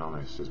 open and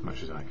honest as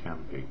much as I can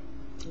be,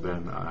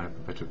 then I have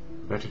a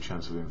better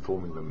chance of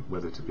informing them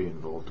whether to be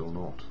involved or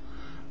not,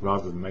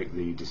 rather than make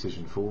the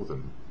decision for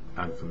them,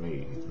 and for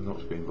me not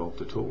to be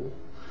involved at all.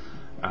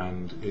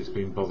 And it's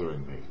been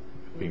bothering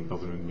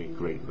me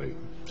greatly.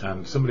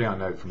 And somebody I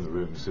know from the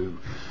rooms who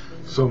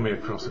saw me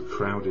across a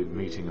crowded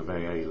meeting of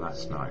AA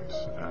last night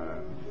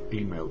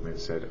emailed me and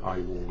said, "Are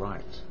you all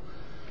right?"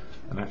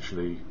 And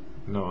actually,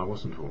 no, I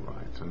wasn't all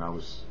right, and I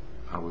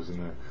was in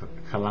a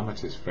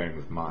calamitous frame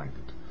of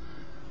mind,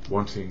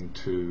 wanting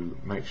to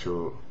make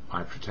sure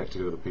I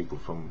protected other people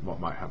from what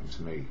might happen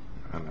to me.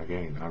 And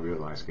again, I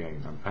realise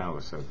I'm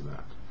powerless over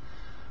that.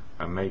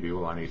 And maybe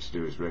all I need to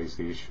do is raise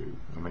the issue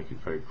and make it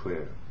very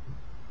clear.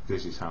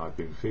 This is how I've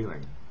been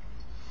feeling.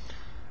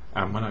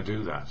 And when I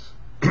do that,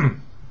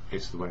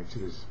 it's the way it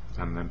is.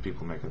 And then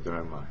people make up their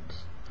own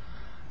minds.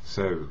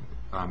 So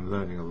I'm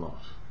learning a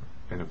lot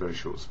in a very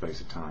short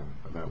space of time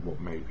about what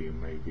may be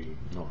and may be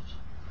not.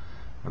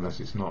 And that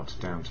it's not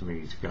down to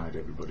me to guide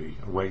everybody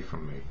away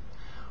from me,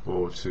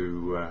 or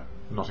to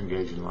not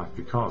engage in life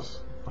because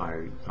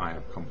I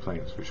have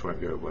complaints which won't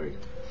go away.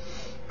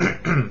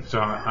 So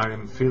I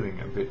am feeling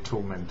a bit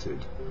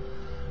tormented,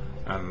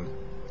 and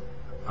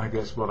I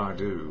guess what I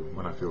do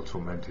when I feel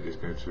tormented is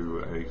go to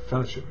a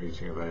fellowship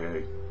meeting of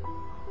AA,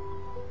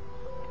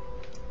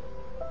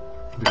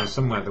 because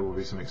somewhere there will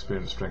be some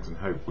experience, strength and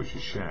hope which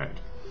is shared,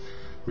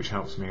 which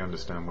helps me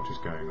understand what is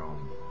going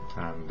on.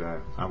 And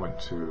I went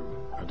to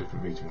a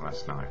different meeting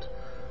last night,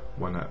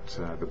 one at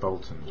the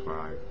Boltons, where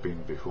I've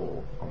been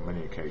before on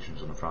many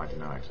occasions on a Friday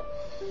night,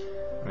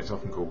 and it's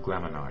often called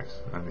Glamour Night,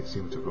 and it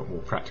seems to have got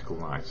more practical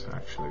nights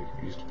actually.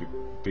 It used to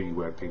be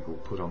where people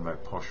put on their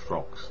posh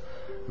frocks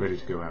ready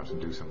to go out and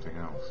do something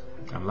else,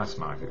 and last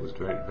night it was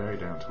very, very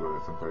down to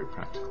earth and very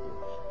practical,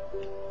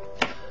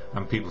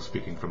 and people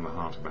speaking from the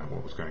heart about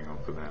what was going on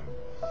for them.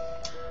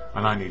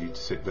 And I needed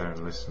to sit there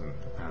and listen,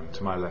 and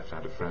to my left I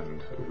had a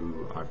friend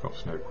who I've got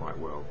to know quite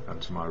well, and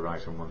to my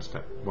right, and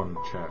one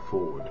chair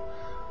forward,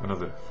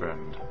 another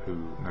friend who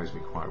knows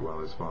me quite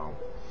well as well.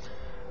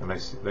 And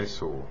they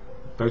saw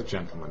both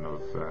gentlemen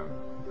of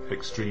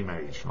extreme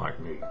age like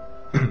me,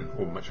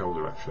 or much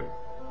older actually,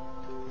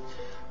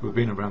 who've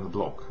been around the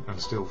block and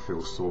still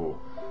feel sore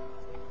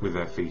with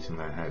their feet and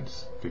their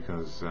heads,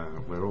 because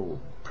we're all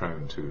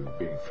prone to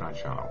being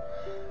fragile,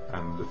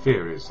 and the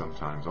fear is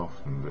sometimes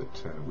often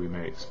that we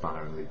may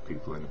expire and leave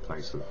people in a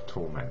place of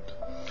torment.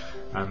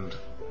 And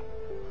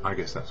I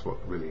guess that's what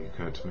really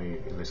occurred to me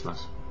in this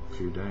last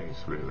few days,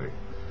 really.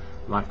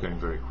 Life going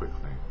very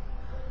quickly,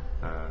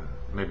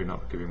 maybe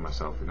not giving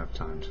myself enough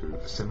time to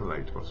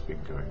assimilate what's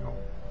been going on,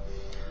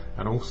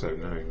 and also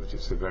knowing that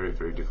it's a very,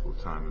 very difficult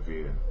time of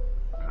year,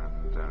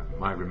 and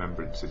my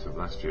remembrances of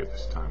last year at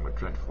this time were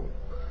dreadful.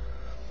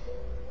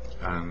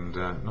 and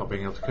not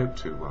being able to cope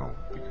too well,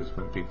 because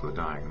when people are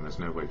dying and there's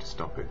no way to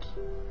stop it,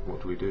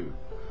 what do?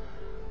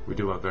 We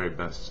do our very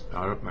best,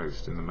 our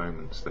utmost in the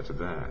moments that are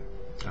there,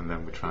 and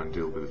then we try and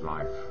deal with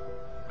life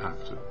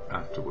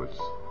afterwards,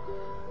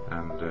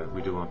 and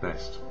we do our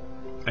best.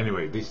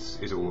 Anyway, this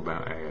is all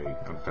about AA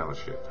and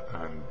fellowship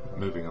and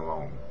moving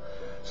along.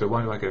 So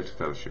why do I go to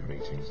fellowship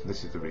meetings?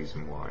 This is the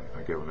reason why.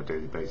 I go on a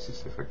daily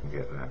basis if I can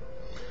get there.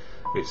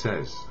 It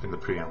says in the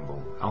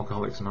preamble,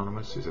 Alcoholics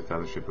Anonymous is a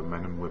fellowship of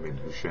men and women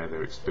who share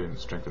their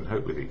experience, strength and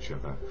hope with each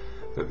other,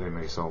 that they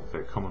may solve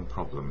their common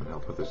problem and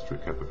help others to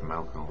recover from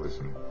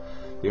alcoholism.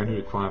 The only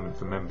requirement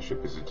for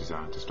membership is a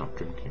desire to stop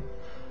drinking.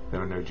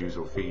 There are no dues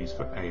or fees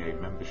for AA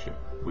membership.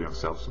 We are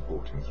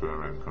self-supporting through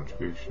our own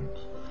contributions.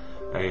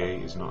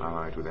 AA is not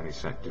allied with any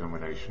sect,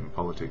 denomination,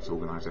 politics,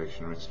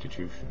 organisation or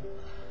institution,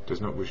 does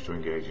not wish to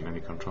engage in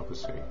any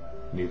controversy,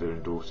 neither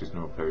endorses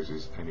nor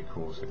opposes any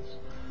causes.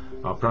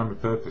 Our primary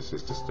purpose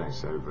is to stay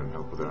sober and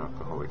help other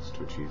alcoholics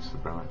to achieve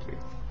sobriety.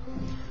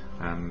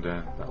 And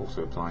that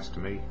also applies to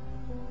me.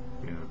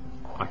 You know,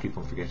 I keep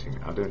on forgetting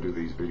it. I don't do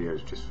these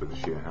videos just for the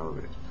sheer hell of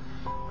it.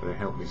 They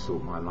help me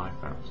sort my life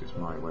out. It's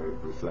my way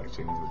of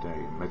reflecting on the day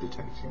and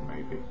meditating,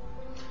 maybe.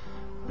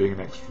 Being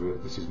an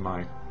extrovert, this is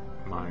my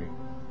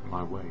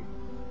way.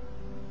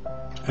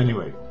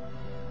 Anyway,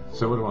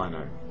 so what do I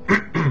know?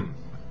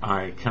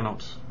 I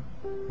cannot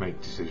make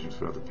decisions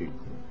for other people.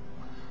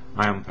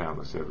 I am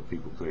powerless over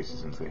people,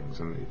 places and things,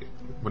 and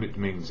what it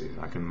means is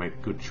I can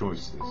make good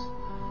choices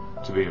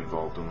to be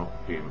involved or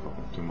not be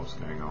involved in what's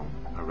going on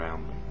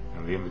around me,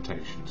 and the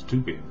invitations to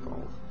be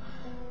involved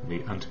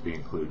and to be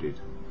included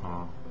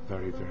are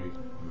very, very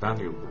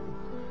valuable,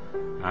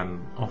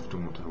 and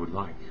often what I would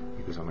like,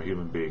 because I'm a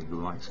human being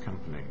who likes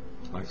company,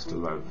 likes to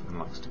love and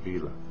likes to be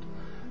loved,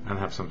 and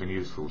have something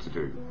useful to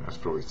do, as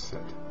Freud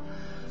said.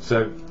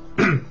 So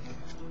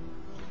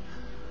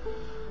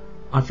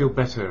I feel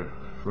better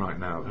right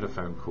now. I've had a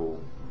phone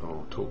call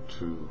or talked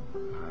to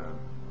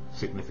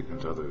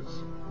significant others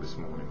this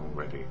morning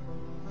already,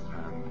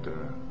 and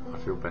I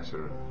feel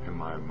better in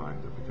my own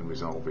mind that we can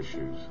resolve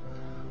issues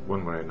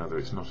one way or another.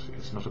 It's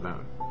not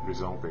about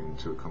resolving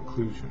to a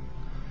conclusion.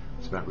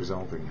 It's about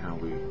resolving how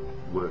we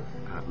work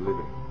at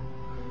living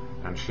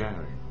and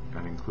sharing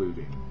and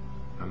including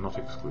and not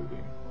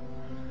excluding.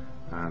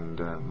 And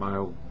my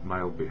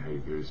old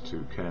behaviour is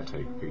to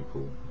caretake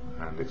people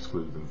and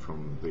exclude them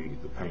from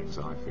the pains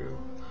I feel.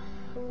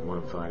 And what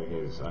I'm finding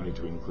is I need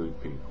to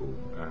include people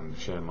and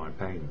share my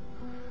pain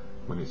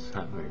when it's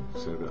happening,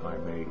 so that I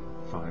may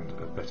find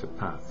a better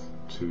path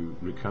to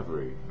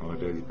recovery on a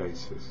daily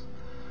basis.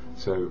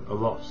 So a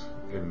lot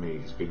in me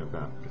has been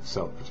about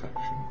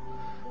self-protection,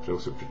 but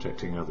also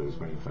protecting others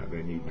when in fact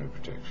they need no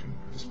protection,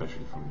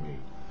 especially from me.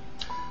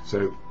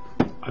 So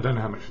I don't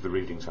know how much of the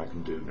readings I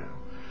can do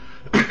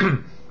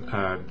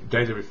now.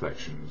 Daily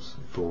reflections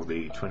for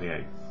the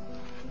 28th.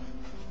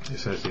 It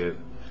says here,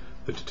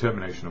 the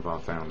determination of our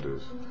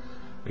founders.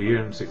 A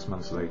year and 6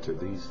 months later,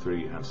 these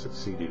three had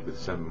succeeded with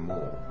 7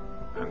 more,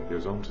 and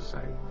goes on to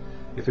say,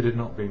 if it had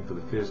not been for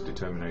the fierce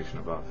determination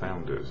of our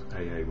founders,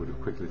 AA would have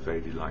quickly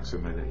faded like so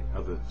many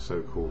other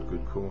so-called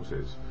good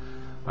causes.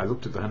 I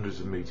looked at the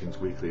hundreds of meetings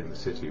weekly in the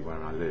city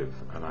where I live,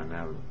 and I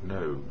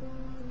know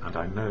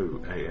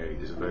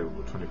AA is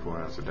available 24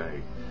 hours a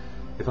day.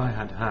 If I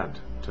had had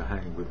to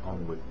hang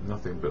on with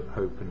nothing but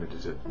hope and a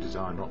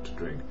desire not to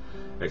drink,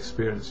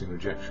 experiencing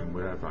rejection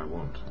wherever I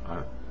went,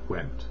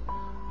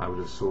 I would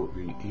have sought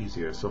the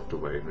easier, softer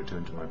way and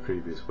returned to my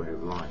previous way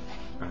of life.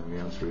 And the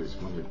answer is,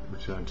 when we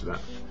return to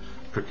that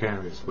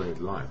precarious way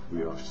of life,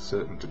 we are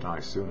certain to die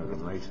sooner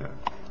than later.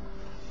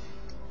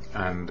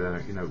 And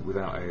you know,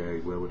 without AA,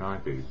 where would I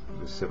be?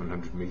 There's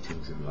 700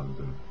 meetings in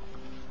London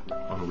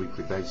on a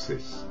weekly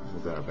basis, or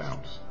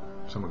thereabouts.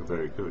 Some are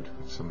very good,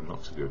 some are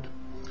not so good.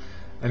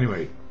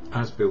 Anyway,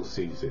 as Bill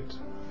sees it,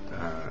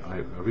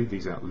 I read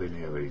these out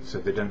linearly, so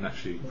they don't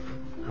actually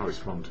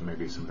correspond to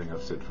maybe something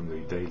I've said from the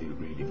daily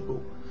reading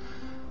book.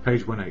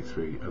 Page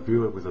 183, A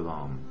Viewer with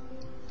Alarm.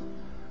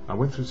 I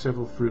went through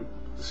several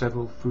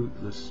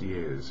fruitless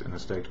years in a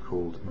state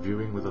called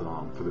viewing with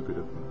alarm for the good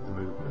of the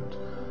movement.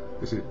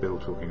 This is Bill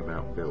talking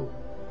about Bill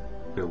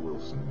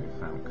Wilson,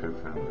 the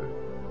co-founder.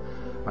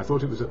 I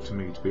thought it was up to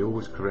me to be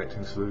always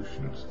correcting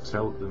solutions.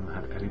 Seldom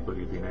had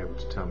anybody been able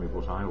to tell me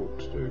what I ought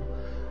to do,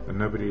 and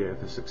nobody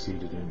ever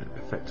succeeded in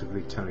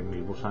effectively telling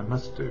me what I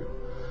must do.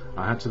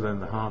 I had to learn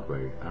the hard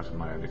way out of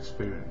my own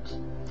experience.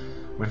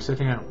 When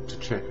setting out to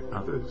check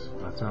others,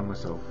 I found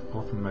myself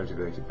often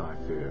motivated by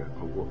fear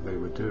of what they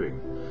were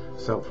doing,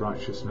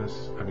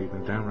 self-righteousness, and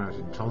even downright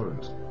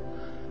intolerance.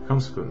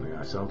 Consequently,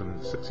 I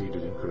seldom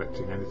succeeded in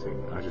correcting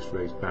anything. I just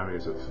raised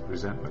barriers of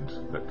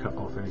resentment that cut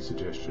off any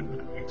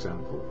suggestion,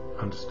 example,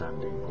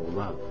 understanding, or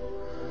love.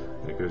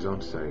 And it goes on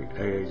to say,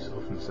 AAs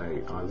often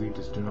say, our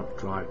leaders do not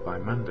drive by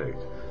mandate,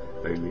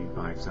 they lead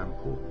by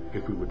example.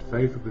 If we would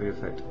favourably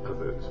affect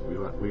others,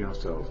 we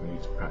ourselves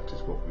need to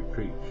practice what we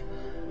preach,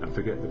 and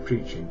forget the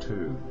preaching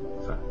too,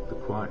 that the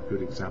quiet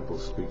good example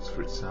speaks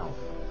for itself.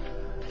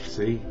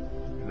 See,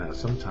 now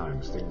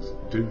sometimes things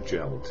do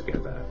gel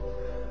together,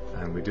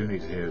 and we do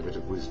need to hear a bit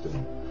of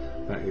wisdom.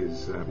 That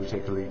is, we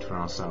take a lead for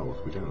ourselves,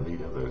 we don't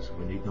lead others,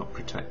 we need not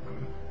protect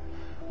them.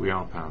 We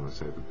are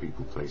powerless over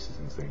people, places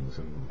and things,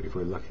 and if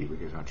we're lucky we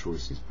get our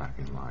choices back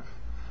in life,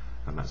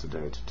 and that's a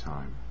day at a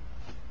time.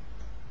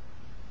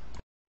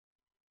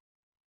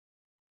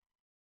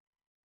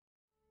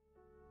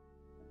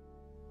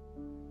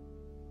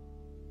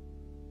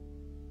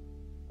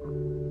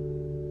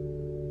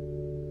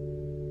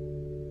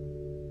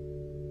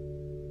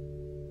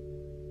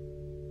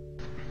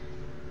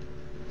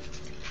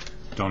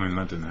 Don in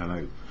London,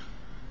 hello.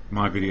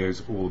 My video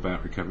is all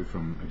about recovery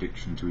from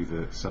addiction to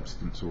either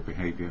substance or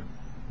behaviour.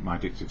 My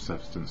addictive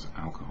substance,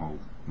 alcohol,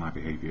 my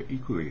behaviour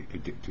equally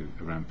addictive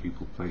around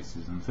people,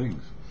 places and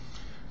things.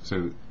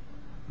 So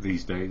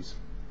these days,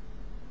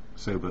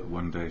 sober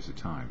one day at a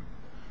time,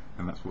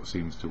 and that's what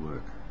seems to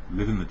work.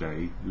 Live in the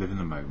day, live in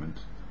the moment,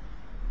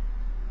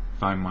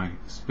 find my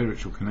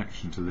spiritual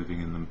connection to living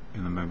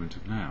in the moment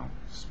of now.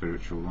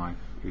 Spiritual life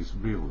is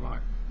real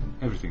life.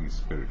 Everything is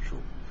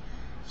spiritual.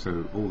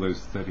 So all those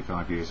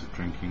 35 years of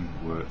drinking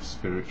were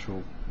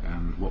spiritual,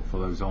 and what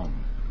follows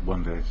on,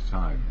 one day at a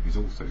time, is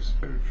also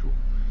spiritual.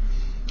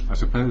 I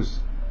suppose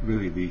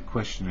really the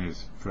question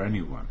is, for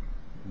anyone,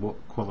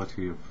 what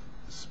quality of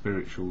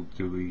spiritual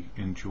do we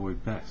enjoy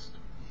best?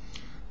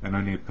 And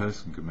only a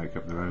person can make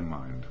up their own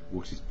mind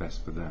what is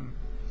best for them.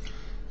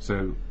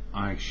 So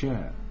I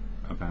share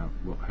about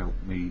what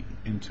helped me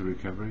into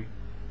recovery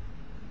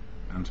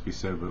and to be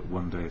sober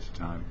one day at a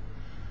time,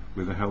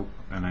 with the help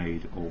and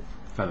aid of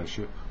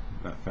fellowship.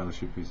 That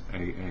fellowship is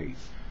AA.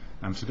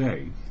 And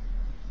today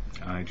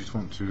I just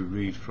want to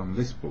read from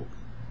this book,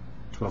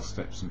 12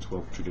 Steps and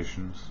 12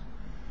 Traditions,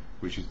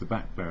 which is the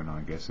backbone,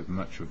 I guess, of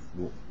much of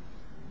what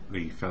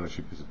the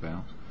fellowship is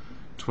about.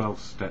 12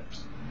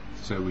 steps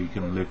so we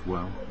can live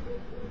well,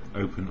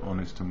 open,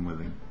 honest and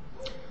willing.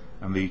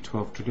 And the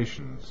 12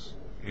 traditions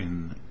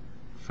in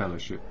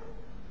fellowship,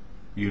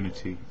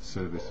 unity,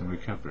 service and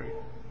recovery.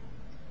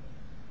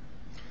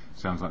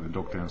 Sounds like the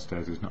dog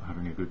downstairs is not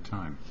having a good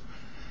time.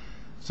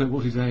 So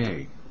what is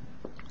AA?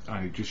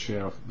 I just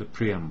share off the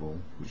preamble,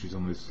 which is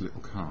on this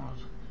little card,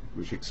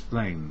 which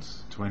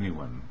explains to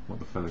anyone what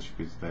the fellowship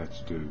is there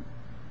to do,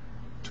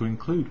 to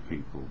include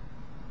people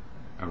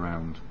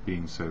around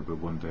being sober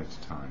one day at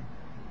a time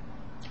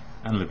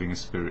and living a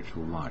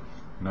spiritual life,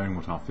 knowing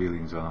what our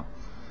feelings are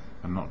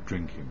and not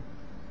drinking.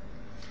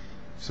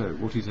 So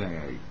what is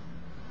AA?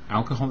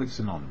 Alcoholics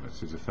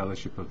Anonymous is a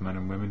fellowship of men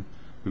and women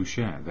who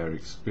share their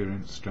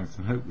experience, strength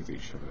and hope with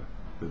each other,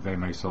 that they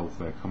may solve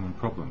their common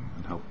problem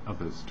and help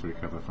others to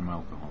recover from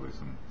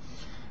alcoholism.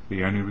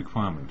 The only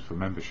requirement for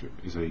membership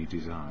is a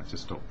desire to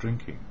stop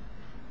drinking.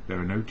 There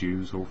are no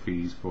dues or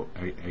fees for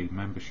AA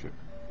membership.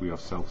 We are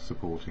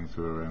self-supporting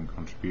through our own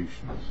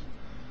contributions.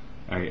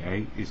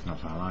 AA is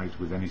not allied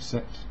with any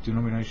sect,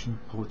 denomination,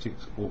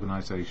 politics,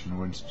 organisation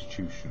or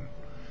institution.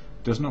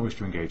 Does not wish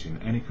to engage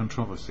in any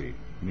controversy,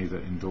 neither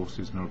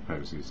endorses nor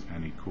opposes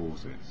any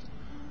causes.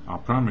 Our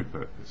primary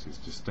purpose is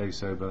to stay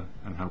sober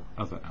and help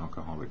other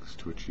alcoholics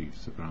to achieve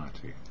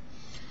sobriety.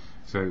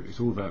 So it's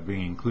all about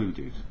being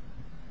included.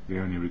 The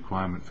only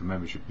requirement for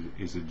membership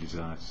is a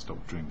desire to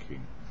stop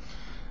drinking.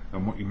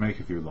 And what you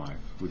make of your life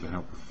with the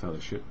help of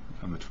fellowship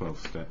and the 12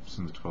 steps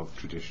and the 12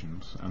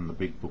 traditions and the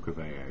big book of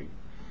AA,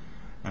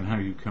 and how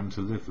you come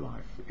to live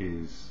life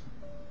is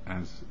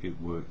as it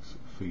works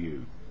for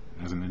you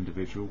as an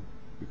individual,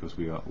 because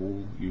we are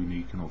all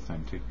unique and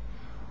authentic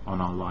on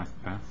our life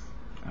path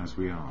as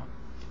we are.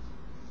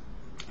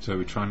 So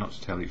we try not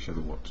to tell each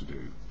other what to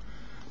do.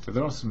 But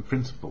there are some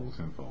principles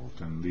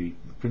involved, and the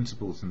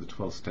principles in the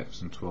 12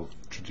 steps and 12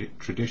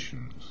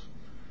 traditions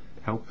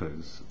help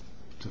us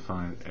to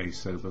find a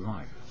sober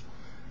life.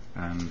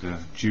 And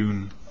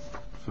June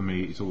for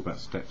me is all about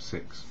step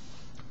 6,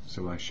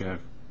 so I share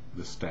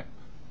the step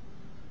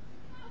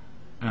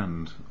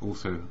and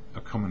also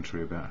a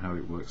commentary about how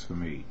it works for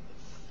me.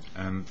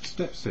 And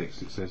step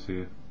 6, it says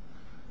here,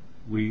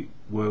 we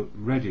were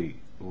ready,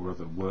 or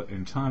rather were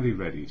entirely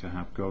ready to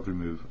have God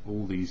remove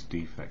all these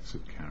defects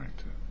of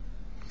character.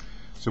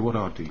 So what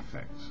are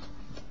defects,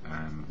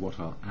 and what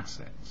are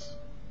assets,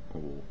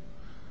 or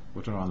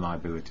what are our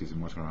liabilities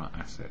and what are our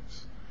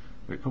assets?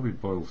 Well, it probably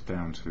boils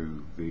down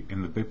to,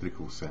 in the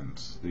biblical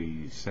sense,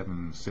 the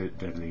seven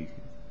deadly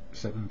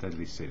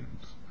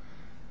sins,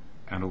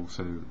 and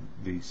also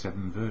the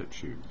 7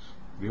 virtues,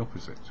 the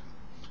opposite.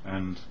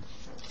 And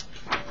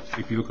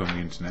if you look on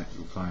the internet,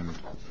 you'll find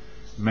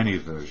many a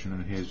version,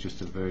 and here's just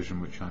a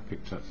version which I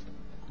picked up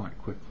quite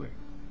quickly.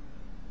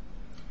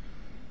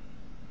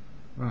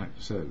 Right,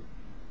 so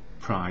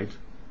pride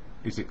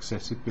is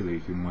excessive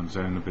belief in one's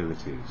own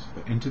abilities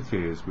that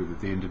interferes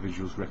with the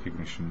individual's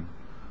recognition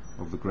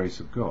of the grace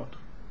of God.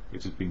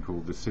 It has been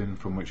called the sin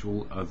from which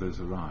all others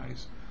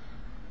arise.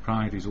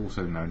 Pride is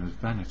also known as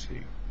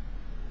vanity.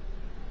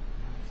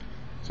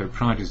 So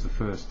pride is the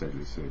first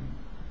deadly sin,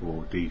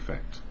 or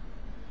defect.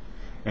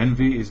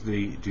 Envy is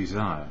the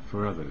desire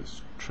for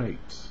others'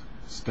 traits,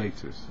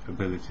 status,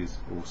 abilities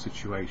or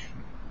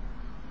situation.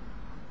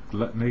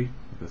 Gluttony,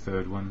 the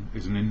third one,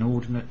 is an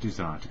inordinate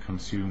desire to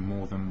consume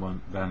more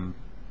than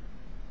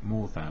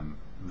more than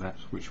that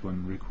which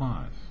one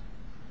requires.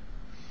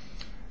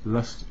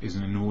 Lust is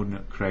an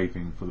inordinate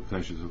craving for the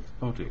pleasures of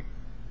the body.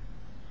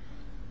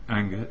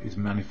 Anger is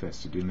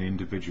manifested in the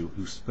individual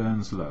who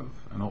spurns love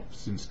and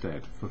opts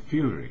instead for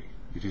fury.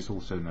 It is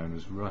also known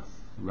as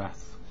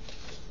wrath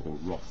or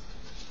wrath.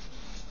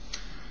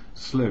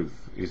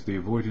 Sloth is the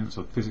avoidance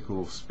of physical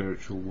or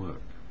spiritual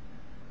work.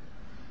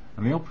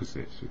 And the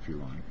opposite, if you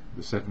like,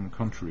 the 7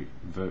 contrary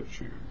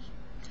virtues: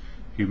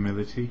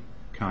 humility,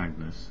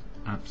 kindness,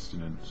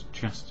 abstinence,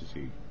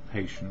 chastity,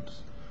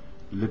 patience,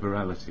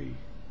 liberality,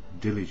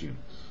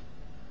 diligence.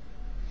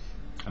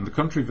 And the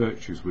contrary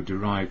virtues were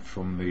derived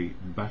from the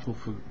battle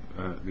for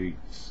the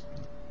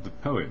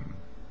poem,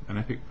 an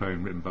epic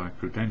poem written by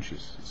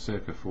Prudentius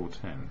circa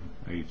 410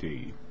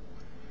 AD,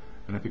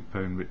 an epic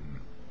poem written.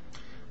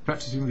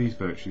 Practicing these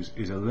virtues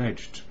is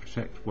alleged to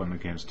protect one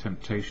against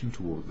temptation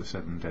toward the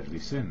 7 deadly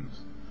sins: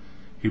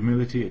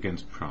 humility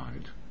against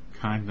pride,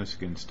 kindness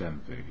against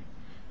envy,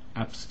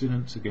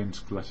 abstinence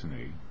against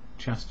gluttony,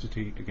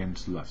 chastity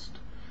against lust,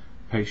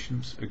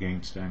 patience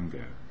against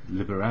anger,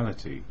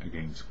 liberality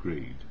against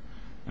greed,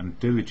 and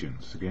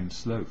diligence against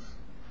sloth.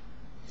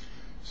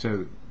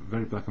 So,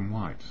 very black and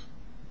white.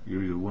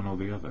 You're either one or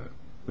the other.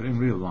 But in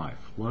real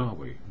life, what are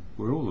we?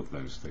 We're all of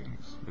those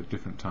things at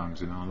different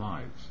times in our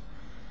lives.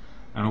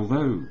 And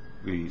although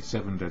the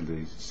 7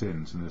 deadly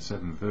sins and the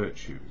 7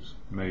 virtues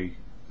may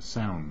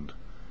sound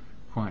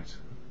quite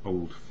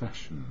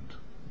old-fashioned,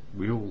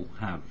 we all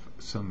have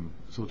some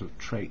sort of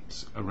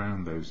traits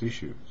around those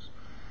issues.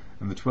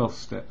 And the 12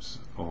 steps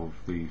of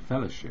the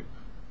fellowship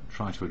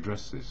try to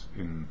address this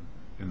in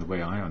the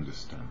way I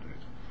understand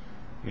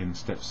it, in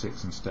step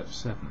 6 and step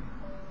 7.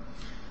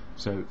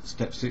 So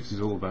step 6 is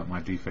all about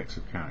my defects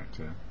of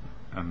character,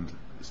 and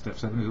step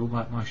 7 is all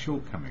about my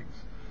shortcomings.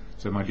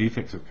 So my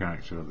defects of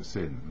character are the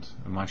sins,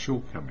 and my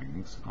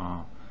shortcomings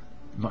are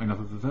not enough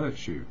of the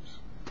virtues,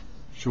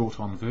 short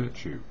on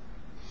virtue.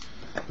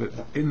 But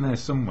in there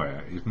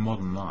somewhere is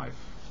modern life,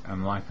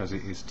 and life as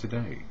it is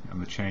today,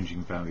 and the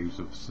changing values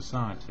of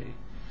society.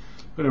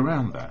 But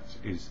around that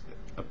is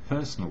a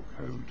personal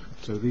code.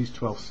 So these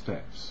 12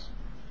 steps,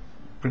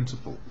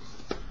 principles,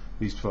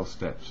 these 12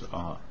 steps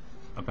are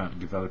about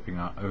developing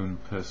our own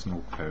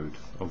personal code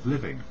of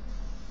living.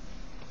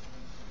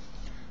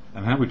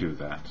 And how we do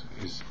that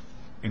is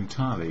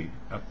entirely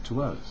up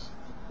to us.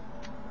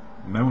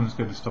 No one's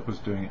going to stop us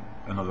doing it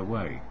another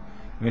way.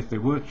 And if they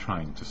were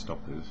trying to stop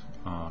us,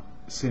 our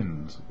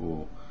sins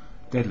or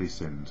deadly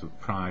sins of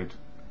pride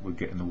would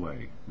get in the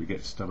way. We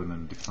get stubborn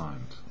and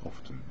defiant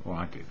often, or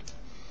I did.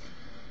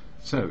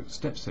 So,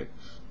 step 6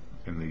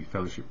 in the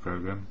fellowship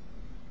program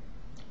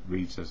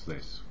reads as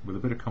this, with a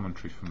bit of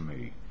commentary from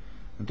me.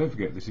 And don't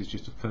forget, this is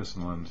just a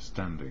personal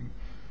understanding.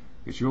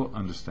 It's your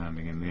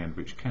understanding in the end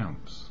which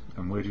counts.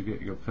 And where do you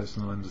get your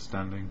personal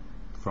understanding?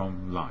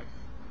 From life.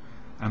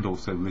 And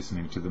also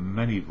listening to the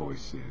many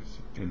voices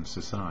in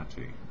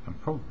society,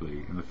 and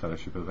probably in the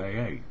fellowship of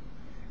AA,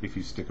 if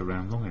you stick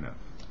around long enough.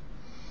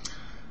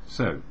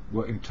 So,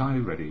 we're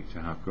entirely ready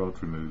to have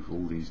God remove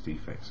all these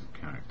defects of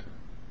character.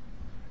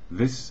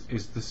 This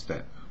is the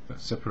step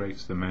that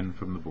separates the men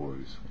from the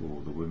boys,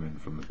 or the women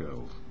from the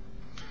girls.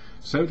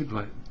 So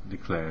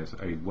declares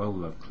a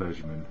well-loved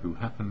clergyman who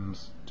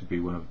happens to be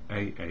one of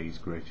AA's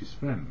greatest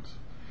friends.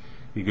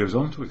 He goes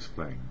on to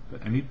explain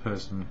that any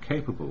person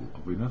capable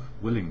of enough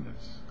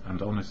willingness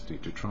and honesty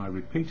to try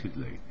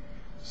repeatedly,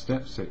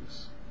 step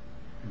 6,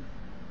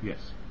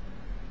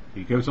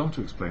 he goes on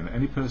to explain that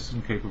any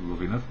person capable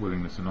of enough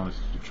willingness and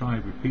honesty to try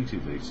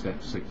repeatedly,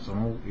 step 6, on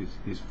all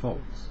his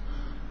faults,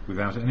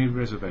 without any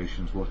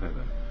reservations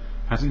whatever,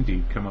 has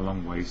indeed come a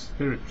long way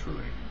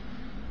spiritually,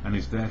 and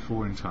is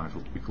therefore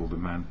entitled to be called a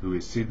man who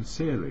is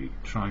sincerely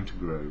trying to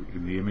grow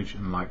in the image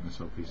and likeness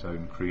of his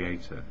own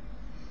Creator.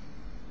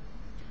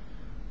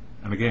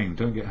 And again,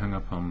 don't get hung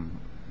up on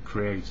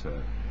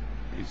Creator.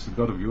 It's the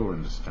God of your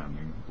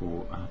understanding,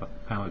 or a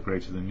power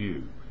greater than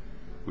you,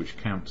 which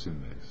counts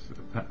in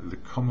this. The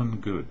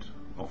common good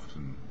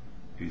often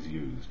is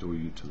used or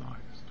utilised.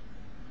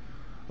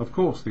 Of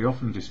course, the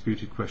often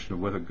disputed question of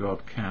whether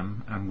God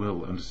can and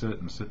will, under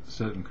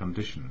certain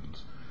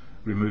conditions,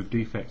 remove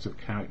defects of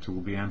character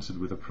will be answered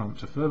with a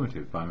prompt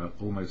affirmative by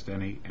almost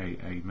any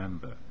AA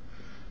member.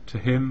 To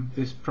him,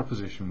 this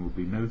proposition will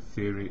be no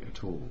theory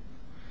at all.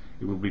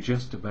 It will be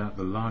just about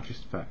the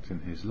largest fact in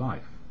his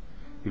life.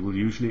 He will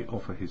usually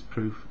offer his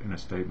proof in a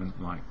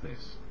statement like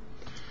this.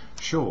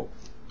 Sure,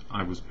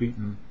 I was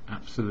beaten,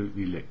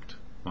 absolutely licked.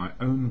 My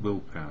own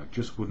willpower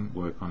just wouldn't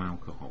work on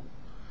alcohol.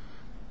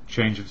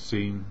 Change of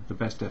scene, the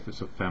best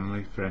efforts of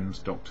family, friends,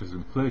 doctors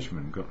and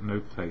clergymen got no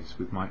place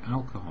with my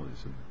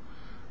alcoholism.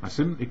 I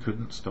simply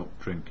couldn't stop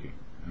drinking,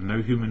 and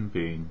no human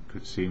being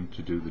could seem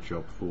to do the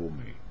job for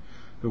me.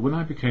 But when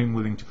I became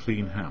willing to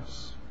clean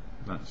house,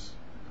 that's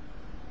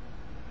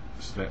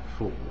step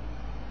 4,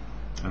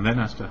 and then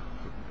asked a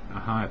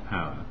higher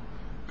power,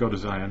 God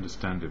as I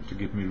understand him, to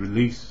give me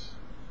release,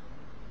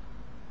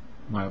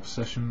 my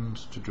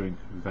obsessions to drink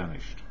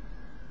vanished.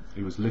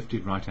 It was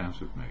lifted right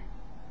out of me.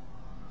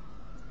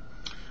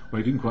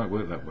 Well, it didn't quite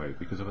work that way,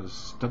 because I was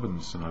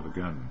stubborn son of a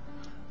gun,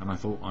 and I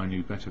thought I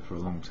knew better for a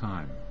long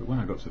time. But when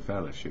I got to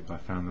fellowship, I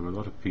found there were a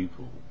lot of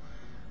people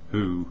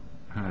who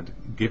had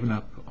given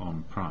up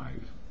on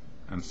pride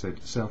and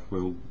said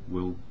self-will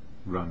will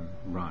run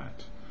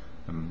riot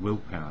and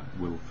willpower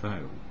will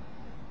fail.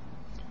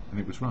 And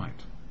it was right.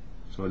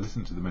 So I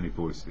listened to the many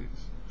voices.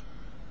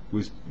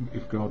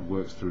 If God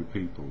works through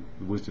people,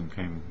 the wisdom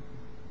came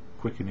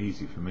quick and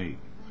easy for me.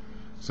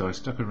 So I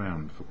stuck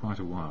around for quite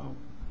a while,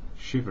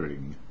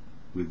 shivering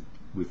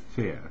with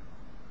fear,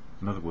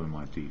 another one of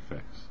my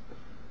defects,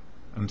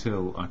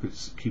 until I could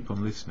keep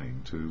on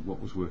listening to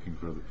what was working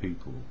for other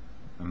people,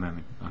 and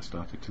then I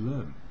started to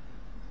learn.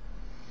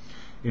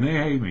 In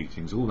AA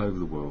meetings all over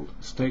the world,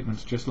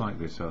 statements just like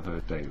this are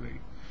heard daily.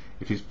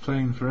 It is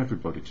plain for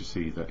everybody to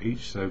see that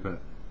each sober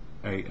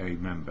AA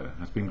member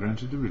has been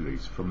granted a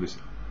release from this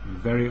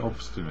very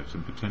obstinate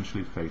and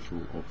potentially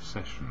fatal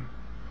obsession.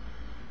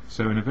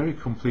 So in a very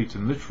complete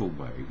and literal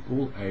way,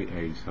 all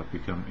AAs have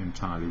become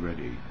entirely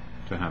ready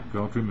to have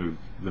God remove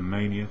the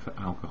mania for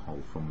alcohol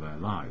from their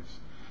lives,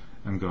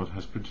 and God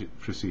has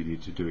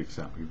proceeded to do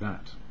exactly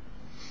that.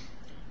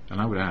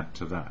 And I would add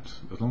to that,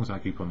 as long as I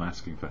keep on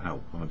asking for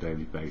help on a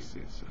daily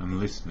basis and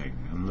listening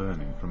and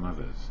learning from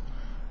others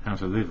how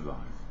to live life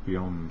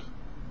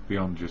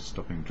beyond just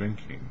stopping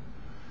drinking,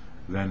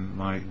 then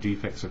my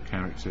defects of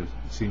character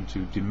seem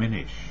to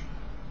diminish.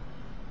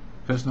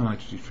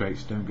 Personality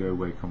traits don't go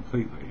away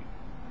completely,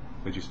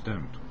 they just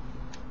don't.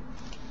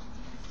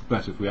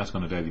 But if we ask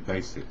on a daily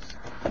basis,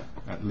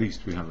 at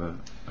least we have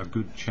a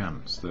good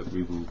chance that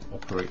we will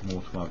operate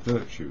more to our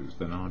virtues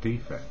than our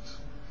defects.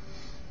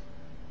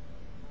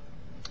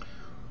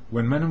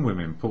 When men and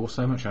women pour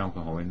so much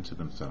alcohol into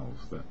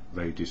themselves that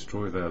they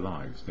destroy their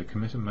lives, they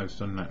commit a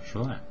most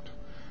unnatural act.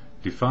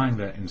 Defying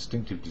their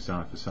instinctive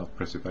desire for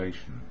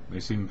self-preservation, they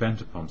seem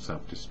bent upon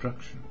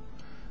self-destruction.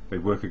 They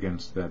work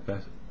against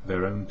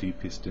their own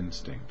deepest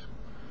instinct.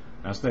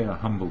 As they are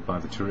humbled by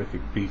the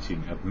terrific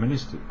beating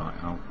administered by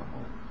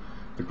alcohol,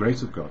 the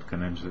grace of God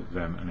can enter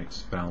them and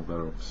expel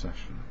their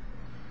obsession.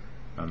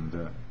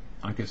 And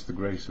I guess the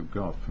grace of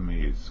God for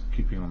me is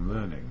keeping on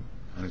learning,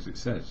 and as it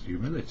says,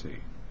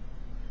 humility,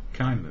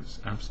 kindness,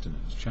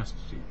 abstinence,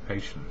 chastity,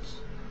 patience,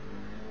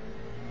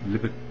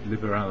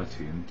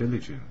 liberality and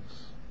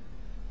diligence.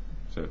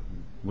 So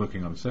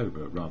working on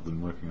sober rather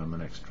than working on the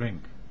next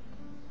drink.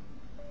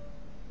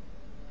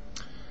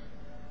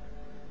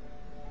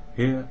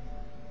 Here,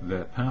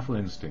 their powerful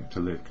instinct to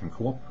live can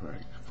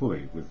cooperate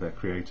fully with their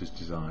Creator's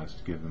desires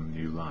to give them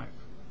new life,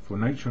 for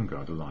nature and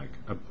God alike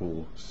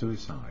abhor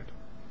suicide.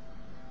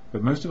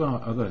 But most of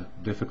our other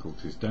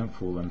difficulties don't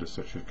fall under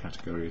such a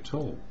category at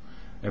all.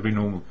 Every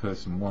normal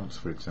person wants,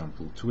 for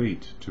example, to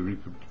eat, to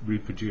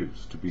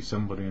reproduce, to be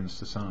somebody in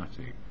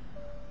society,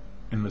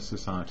 in the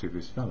society of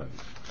his fellows,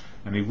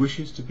 and he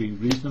wishes to be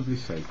reasonably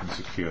safe and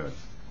secure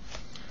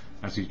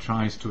as he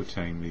tries to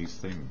attain these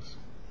things.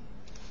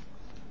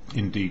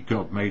 Indeed,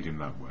 God made him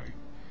that way.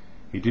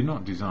 He did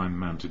not design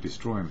man to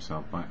destroy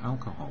himself by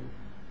alcohol,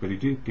 but he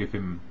did give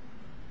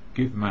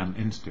man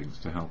instincts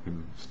to help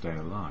him stay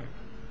alive.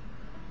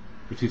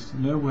 It is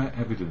nowhere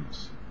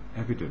evident,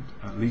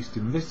 at least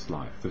in this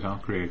life, that our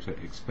Creator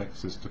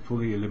expects us to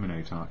fully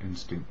eliminate our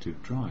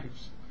instinctive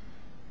drives.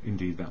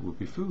 Indeed, that would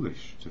be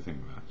foolish to think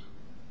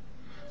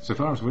that. So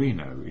far as we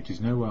know, it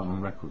is nowhere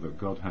on record that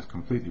God has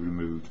completely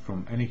removed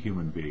from any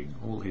human being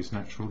all his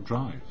natural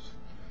drives.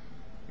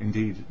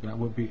 Indeed, that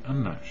would be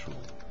unnatural.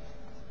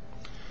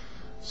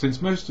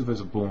 Since most of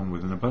us are born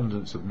with an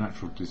abundance of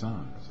natural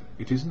desires,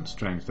 it isn't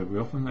strange that we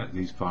often let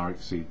these far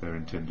exceed their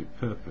intended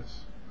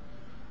purpose.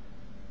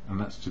 And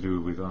that's to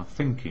do with our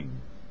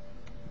thinking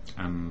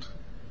and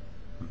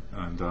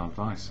our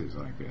vices,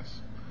 I guess.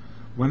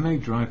 When they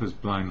drive us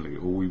blindly,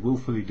 or we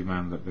willfully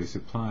demand that they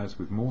supply us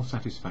with more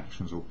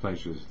satisfactions or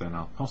pleasures than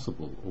are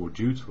possible or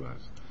due to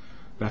us,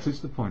 that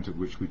is the point at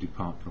which we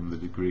depart from the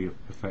degree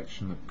of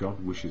perfection that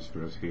God wishes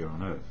for us here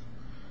on earth,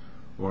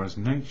 or as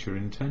nature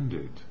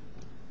intended.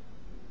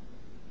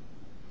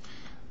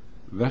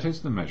 That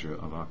is the measure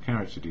of our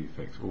character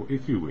defects, or,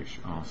 if you wish,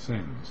 our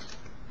sins.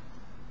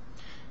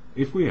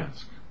 If we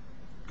ask,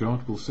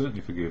 God will certainly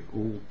forgive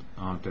all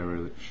our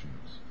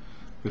derelictions,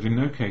 but in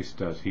no case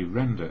does he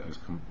render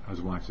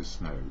as white as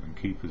snow and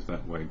keep us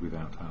that way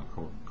without our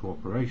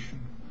cooperation.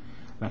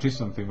 That is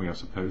something we are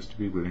supposed to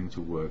be willing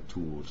to work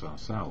towards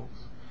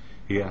ourselves.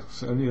 He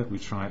asks only that we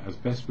try as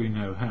best we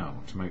know how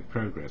to make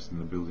progress in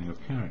the building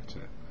of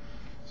character.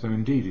 So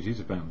indeed it is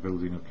about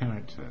building of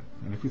character,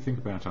 and if we think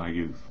about our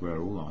youth, where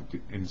all our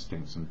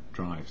instincts and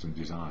drives and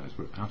desires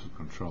were out of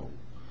control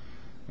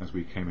as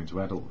we came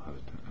into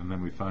adulthood, and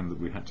then we found that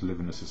we had to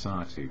live in a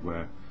society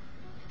where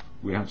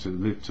we had to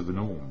live to the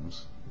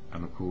norms,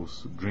 and of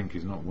course drink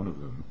is not one of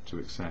them, to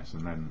excess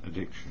and then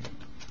addiction.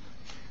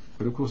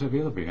 But of course every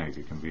other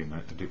behaviour can be an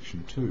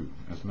addiction too,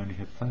 as many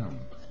have found.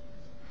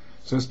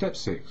 So step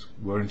 6,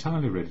 we're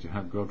entirely ready to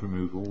have God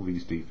remove all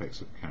these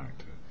defects of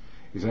character,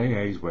 is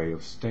AA's way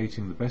of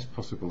stating the best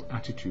possible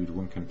attitude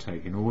one can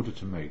take in order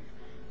to make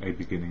a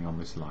beginning on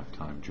this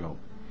lifetime job.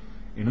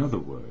 In other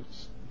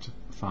words, to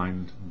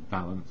find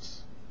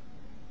balance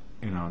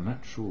in our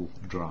natural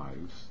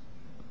drives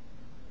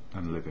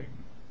and living,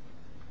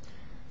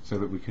 so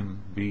that we can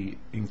be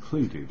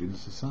included in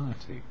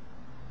society.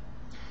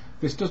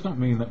 This does not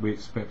mean that we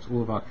expect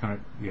all of our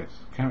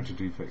character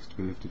defects to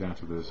be lifted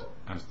out of us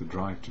as the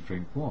drive to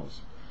drink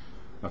was.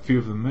 A few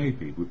of them may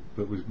be,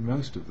 but with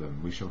most of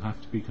them we shall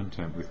have to be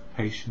content with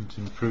patient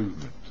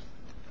improvement.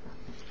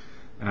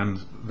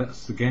 And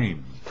that's the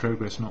game,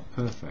 progress not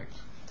perfect.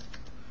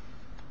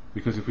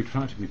 Because if we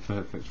try to be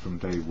perfect from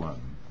day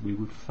one, we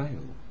would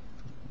fail.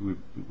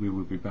 We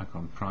would be back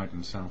on pride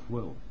and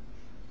self-will.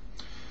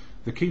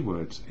 The key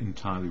words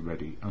 "entirely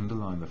ready"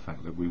 underline the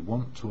fact that we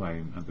want to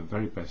aim at the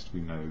very best we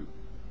know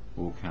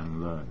or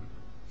can learn.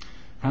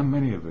 How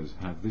many of us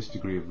have this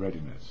degree of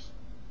readiness?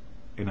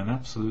 In an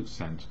absolute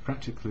sense,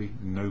 practically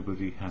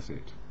nobody has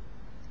it.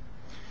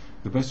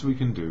 The best we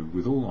can do,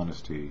 with all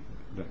honesty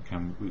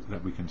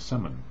that we can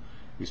summon,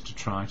 is to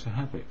try to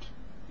have it.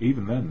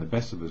 Even then, the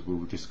best of us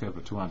will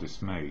discover, to our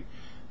dismay,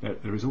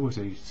 that there is always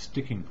a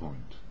sticking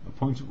point, a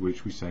point at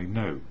which we say,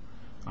 "No,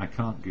 I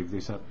can't give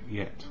this up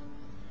yet."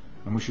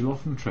 And we shall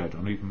often tread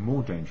on even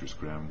more dangerous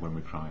ground when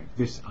we cry,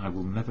 "This I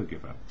will never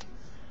give up."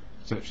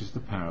 Such is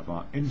the power of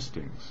our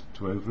instincts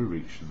to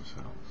overreach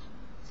themselves.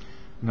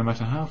 No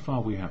matter how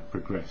far we have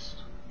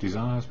progressed,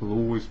 desires will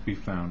always be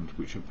found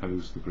which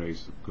oppose the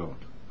grace of God,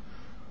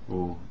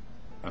 or,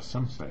 as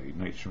some say,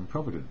 nature and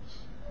providence,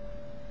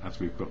 as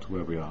we've got to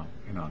where we are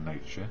in our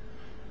nature,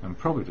 and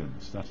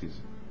providence, that is,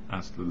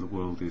 as the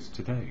world is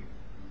today.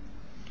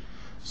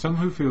 Some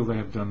who feel they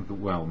have done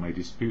well may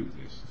dispute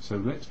this, so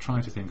let's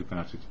try to think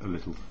about it a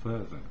little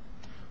further.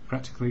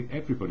 Practically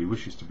everybody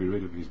wishes to be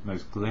rid of his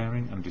most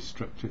glaring and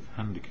destructive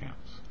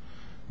handicaps.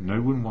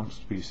 No one wants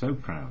to be so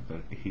proud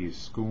that he is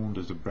scorned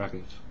as a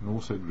braggart,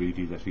 nor so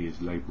greedy that he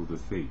is labelled a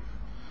thief.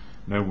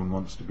 No one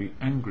wants to be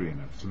angry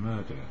enough to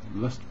murder,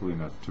 lustful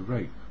enough to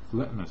rape,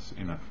 gluttonous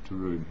enough to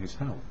ruin his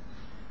health.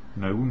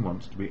 No one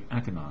wants to be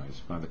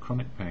agonised by the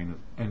chronic pain of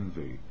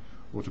envy,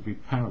 or to be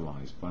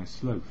paralysed by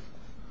sloth.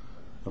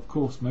 Of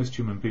course, most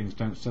human beings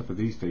don't suffer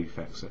these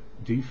defects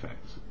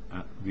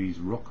at these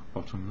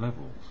rock-bottom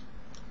levels.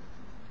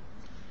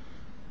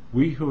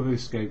 We who have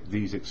escaped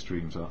these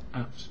extremes are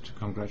apt to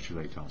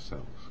congratulate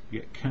ourselves.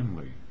 Yet can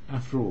we?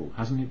 After all,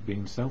 hasn't it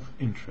been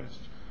self-interest,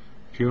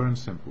 pure and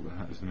simple,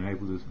 that has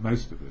enabled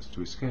most of us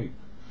to escape?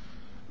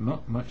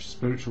 Not much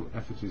spiritual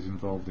effort is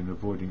involved in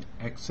avoiding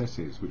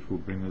excesses which will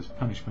bring us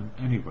punishment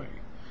anyway.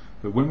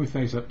 But when we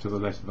face up to the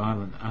less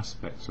violent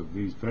aspects of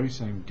these very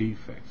same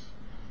defects,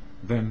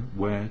 then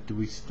where do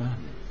we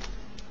stand?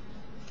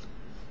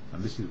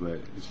 And this is where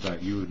it's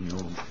about you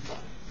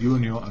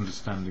and your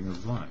understanding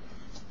of life,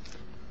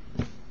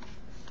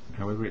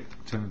 however it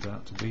turns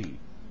out to be.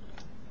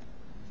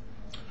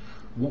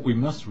 What we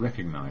must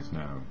recognise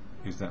now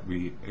is that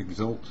we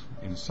exult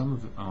in some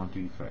of our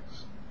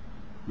defects.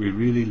 We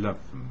really love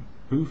them.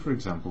 Who, for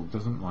example,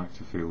 doesn't like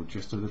to feel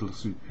just a little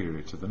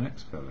superior to the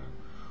next fellow,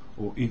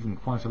 or even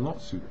quite a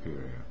lot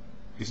superior?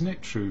 Isn't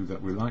it true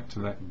that we like to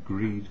let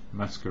greed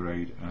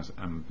masquerade as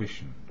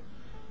ambition?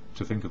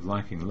 To think of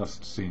liking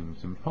lust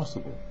seems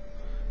impossible.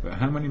 But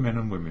how many men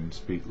and women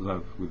speak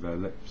love with their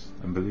lips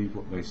and believe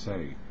what they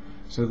say,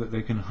 so that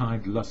they can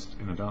hide lust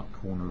in a dark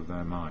corner of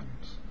their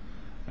minds?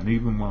 And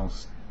even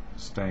whilst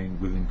staying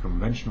within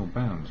conventional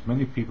bounds,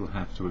 many people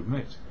have to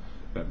admit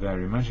that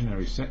their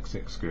imaginary sex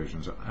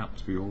excursions are apt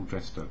to be all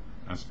dressed up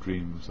as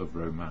dreams of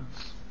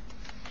romance.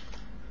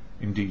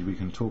 Indeed, we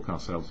can talk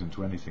ourselves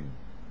into anything.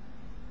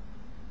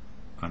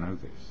 I know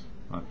this.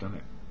 I've done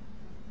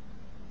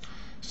it.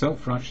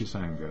 Self-righteous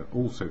anger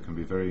also can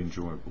be very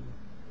enjoyable.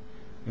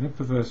 In a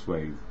perverse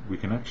way, we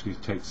can actually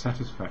take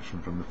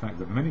satisfaction from the fact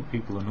that many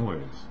people annoy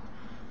us,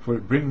 for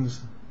it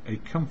brings a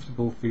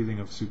comfortable feeling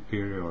of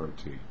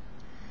superiority.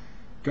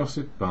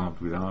 Gossip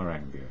barbed with our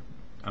anger.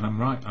 And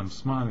I'm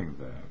smiling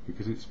there,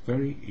 because it's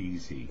very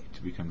easy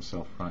to become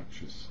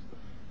self-righteous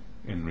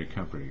in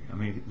recovery. I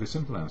mean, the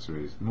simple answer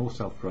is, the more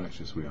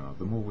self-righteous we are,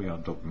 the more we are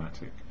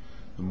dogmatic,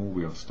 the more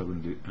we are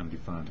stubborn and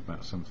defiant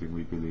about something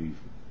we believe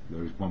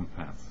there is one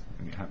path,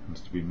 and it happens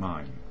to be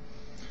mine.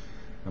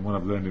 And what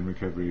I've learned in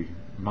recovery,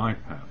 my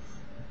path,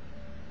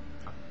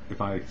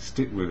 if I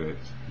stick with it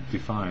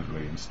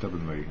defiantly and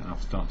stubbornly, I'll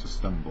start to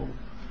stumble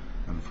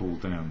and fall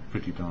down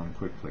pretty darn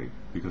quickly,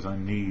 because I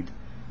need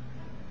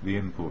the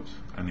input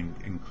and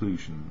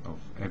inclusion of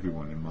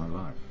everyone in my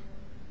life.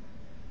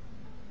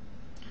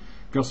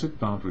 Gossip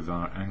barbed with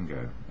our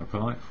anger, a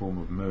polite form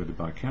of murder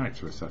by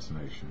character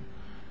assassination,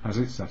 has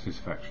its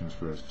satisfactions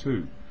for us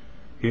too.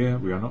 Here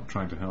we are not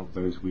trying to help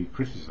those we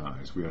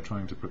criticise, we are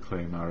trying to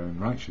proclaim our own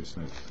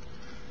righteousness.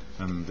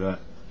 And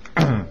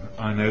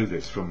I know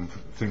this from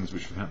things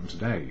which have happened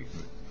today.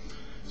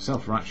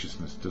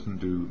 Self-righteousness doesn't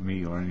do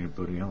me or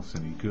anybody else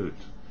any good.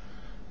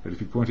 But if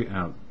you point it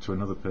out to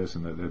another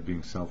person that they're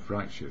being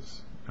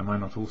self-righteous, am I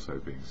not also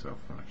being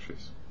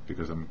self-righteous?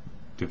 Because I'm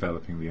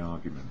developing the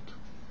argument.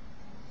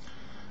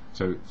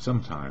 So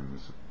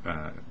sometimes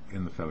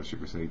in the fellowship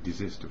we say,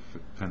 desist of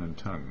pen and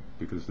tongue,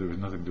 because there is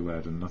nothing to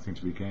add and nothing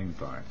to be gained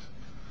by it.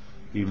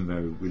 even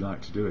though we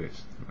like to do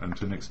it, and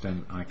to an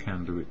extent I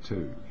can do it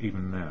too,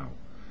 even now.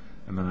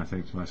 And then I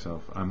think to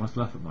myself, I must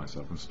laugh at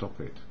myself and stop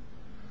it,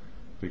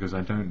 because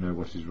I don't know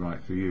what is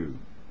right for you.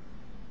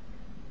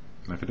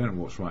 And if I don't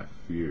know what's right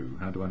for you,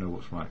 how do I know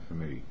what's right for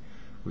me?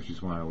 Which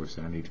is why I always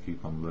say I need to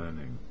keep on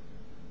learning.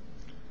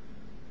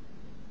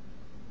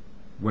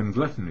 When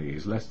gluttony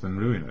is less than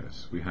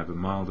ruinous, we have a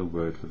milder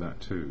word for that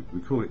too.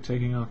 We call it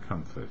taking our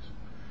comfort.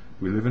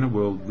 We live in a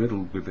world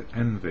riddled with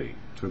envy,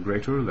 to a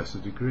greater or lesser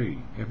degree.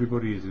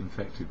 Everybody is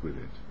infected with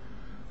it.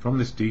 From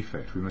this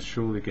defect we must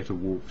surely get a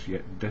warped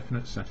yet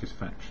definite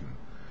satisfaction.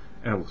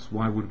 Else,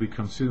 why would we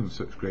consume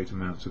such great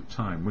amounts of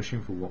time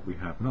wishing for what we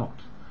have not,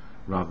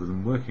 rather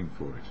than working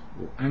for it,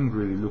 or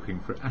angrily looking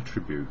for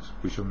attributes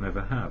we shall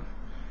never have,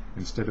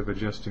 instead of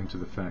adjusting to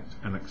the fact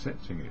and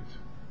accepting it?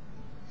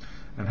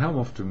 And how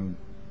often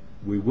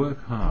we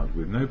work hard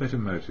with no better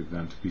motive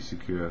than to be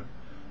secure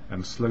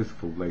and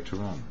slothful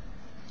later on.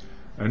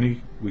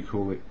 Only we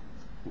call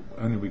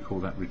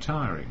that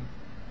retiring.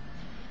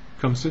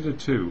 Consider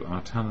too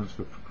our talent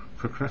for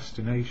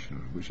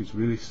procrastination, which is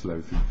really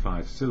sloth in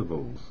 5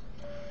 syllables.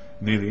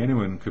 Nearly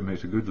anyone can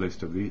make a good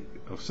list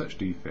of such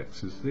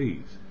defects as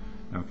these,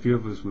 and few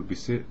of us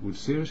would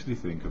seriously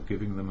think of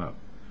giving them up,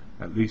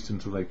 at least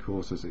until they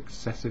cause us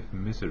excessive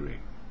misery.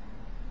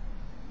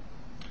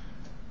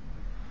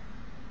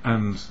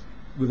 And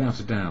without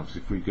a doubt,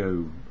 if we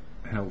go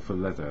hell for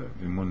leather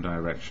in one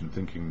direction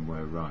thinking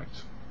we're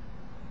right,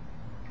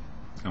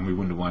 and we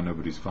wonder why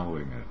nobody's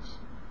following us,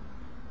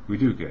 we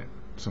do get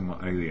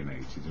somewhat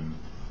alienated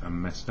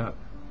and messed up.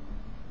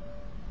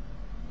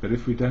 But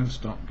if we don't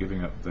stop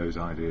giving up those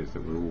ideas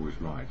that we're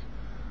always right,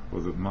 or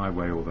that my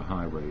way or the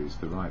highway is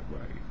the right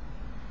way,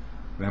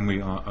 then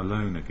we are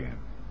alone again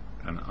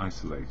and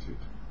isolated.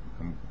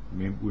 And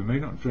we may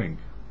not drink,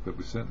 but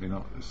we're certainly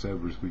not as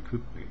sober as we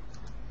could be.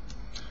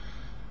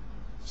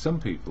 Some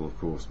people, of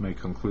course, may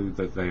conclude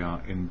that they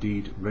are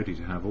indeed ready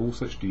to have all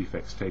such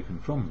defects taken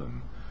from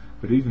them,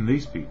 but even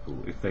these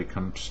people, if they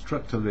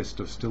construct a list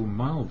of still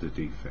milder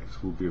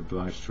defects, will be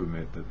obliged to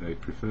admit that they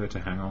prefer to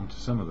hang on to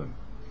some of them.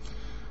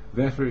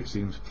 Therefore it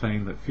seems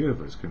plain that few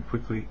of us can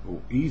quickly or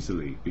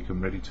easily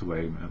become ready to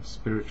aim at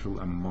spiritual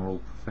and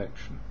moral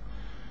perfection.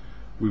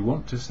 We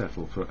want to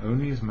settle for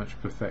only as much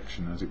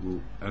perfection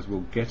as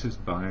will get us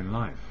by in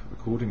life,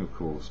 according, of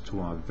course,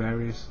 to our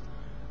various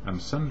and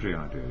sundry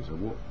ideas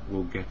of what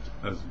will get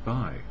us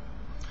by.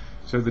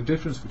 So the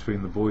difference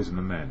between the boys and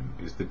the men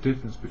is the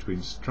difference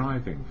between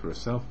striving for a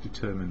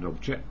self-determined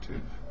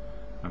objective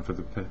and for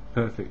the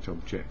perfect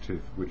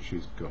objective, which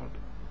is God,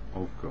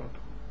 of God.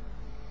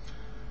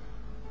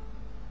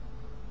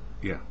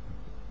 Yeah,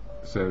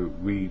 so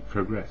we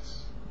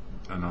progress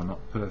and are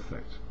not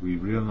perfect. We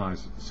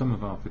realise some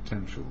of our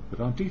potential, but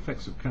our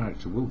defects of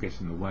character will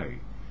get in the way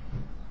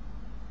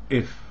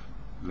if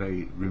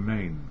they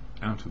remain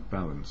out of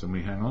balance and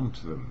we hang on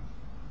to them.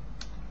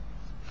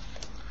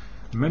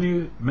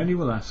 Many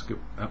will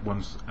at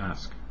once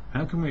ask,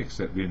 how can we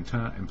accept the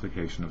entire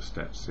implication of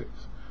step 6?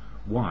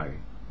 Why?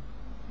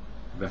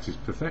 That is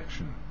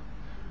perfection.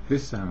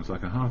 This sounds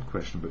like a hard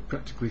question, but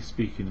practically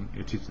speaking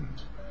it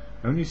isn't.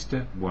 Only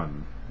step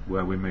 1,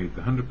 where we made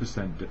the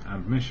 100%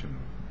 admission,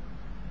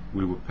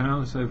 we were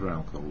powerless over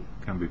alcohol,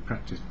 can be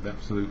practiced with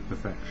absolute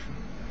perfection.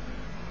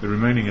 The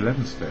remaining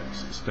 11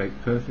 steps state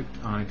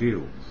perfect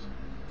ideals.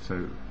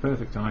 So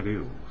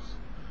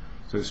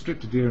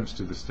strict adherence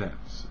to the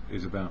steps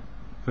is about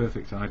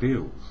perfect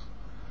ideals.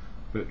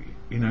 But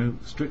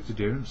strict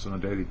adherence on a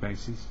daily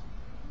basis,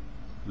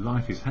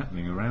 life is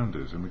happening around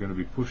us and we're going to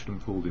be pushed and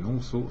pulled in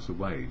all sorts of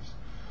ways.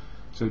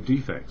 So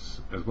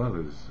defects as well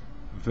as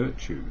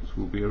virtues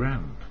will be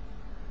around.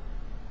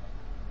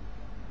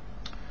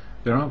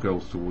 There are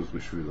goals towards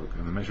which we look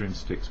and the measuring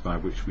sticks by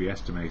which we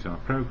estimate our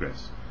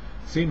progress.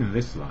 Seen in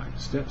this light,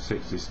 step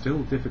 6 is still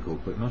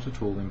difficult but not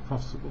at all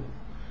impossible.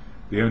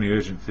 The only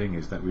urgent thing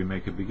is that we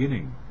make a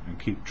beginning and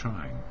keep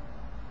trying.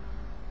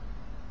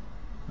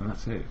 And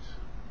that's it.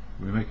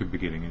 We make a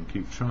beginning and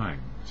keep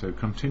trying. So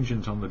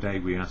contingent on the day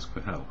we ask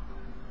for help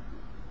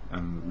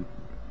and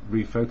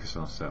refocus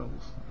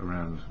ourselves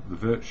around the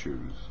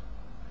virtues: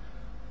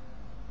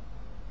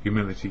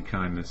 humility,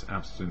 kindness,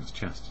 abstinence,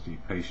 chastity,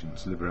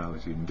 patience,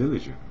 liberality and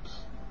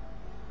diligence.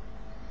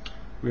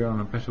 We are on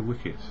a better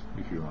wicket,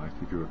 if you like,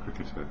 if you're a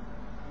cricketer.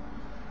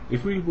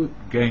 If we would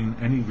gain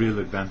any real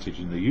advantage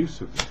in the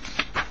use of this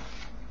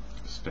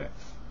step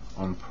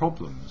on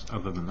problems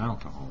other than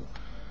alcohol,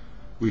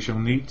 we shall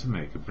need to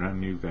make a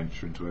brand new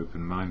venture into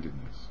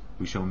open-mindedness.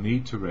 We shall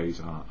need to raise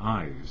our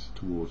eyes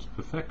towards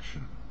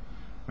perfection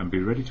and be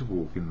ready to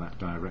walk in that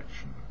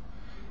direction.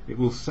 It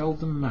will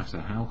seldom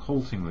matter how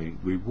haltingly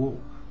we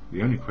walk.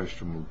 The only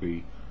question will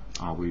be,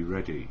 are we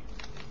ready?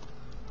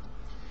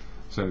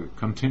 So,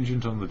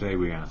 contingent on the day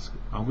we ask,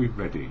 are we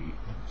ready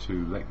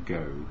to let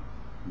go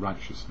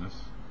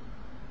righteousness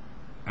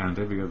and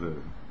every other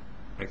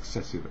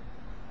excessive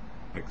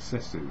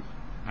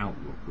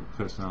outlook or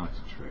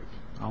personality trait?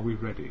 Are we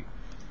ready?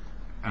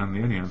 And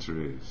the only answer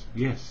is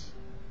yes,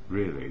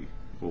 really.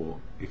 Or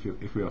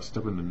if we are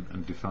stubborn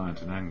and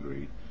defiant and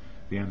angry,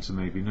 the answer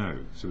may be no,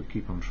 so we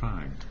keep on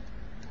trying.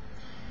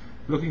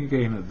 Looking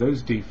again at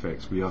those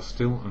defects we are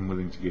still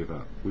unwilling to give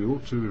up, we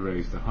ought to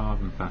erase the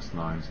hard and fast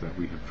lines that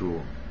we have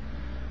drawn.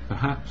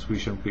 Perhaps we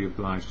shall be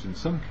obliged in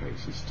some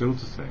cases still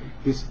to say,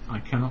 this I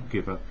cannot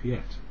give up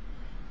yet.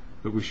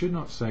 But we should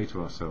not say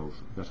to ourselves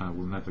that I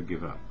will never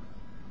give up.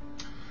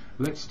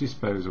 Let's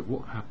dispose of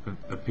what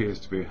appears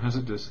to be a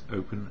hazardous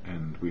open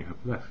end we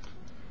have left.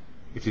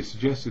 It is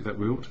suggested that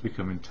we ought to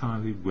become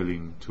entirely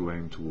willing to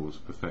aim towards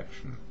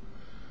perfection.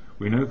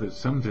 We know that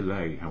some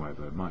delay,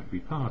 however, might be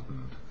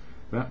pardoned.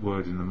 That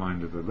word in the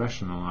mind of a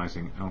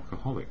rationalizing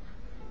alcoholic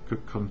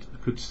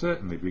could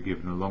certainly be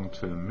given a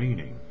long-term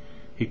meaning.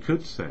 He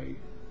could say,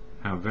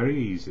 how very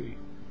easy.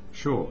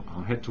 Sure,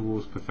 I'll head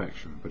towards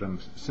perfection, but I'm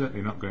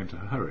certainly not going to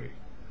hurry.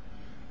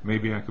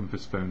 Maybe I can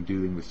postpone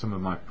dealing with some of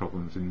my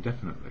problems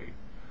indefinitely.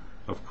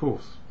 Of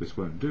course, this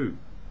won't do.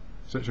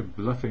 Such a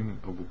bluffing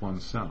of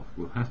oneself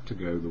will have to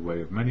go the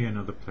way of many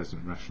another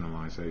pleasant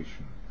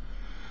rationalization.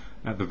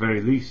 At the very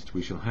least,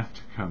 we shall have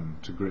to come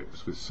to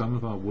grips with some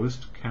of our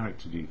worst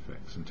character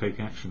defects and take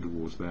action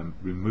towards their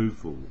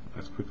removal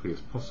as quickly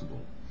as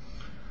possible.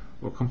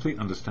 Or complete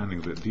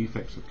understanding that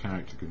defects of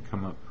character can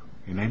come up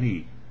in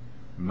any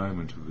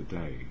moment of the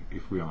day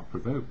if we are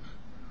provoked,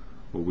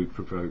 or we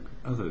provoke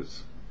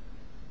others.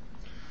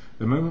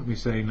 The moment we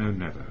say no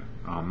never,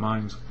 our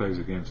minds close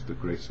against the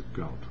grace of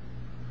God,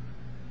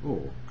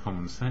 or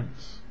common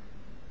sense.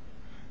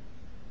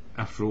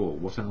 After all,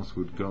 what else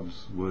would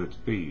God's words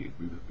be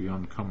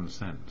beyond common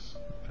sense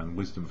and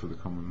wisdom for the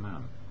common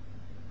man?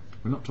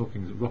 We're not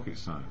talking rocket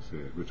science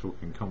here, we're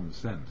talking common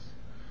sense.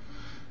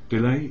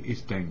 Delay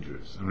is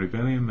dangerous, and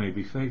rebellion may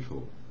be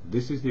fatal.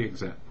 This is the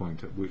exact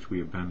point at which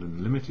we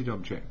abandon limited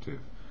objective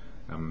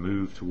and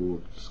move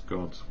towards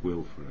God's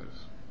will for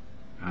us,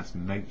 as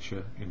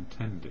nature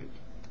intended,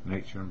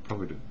 nature and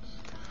providence.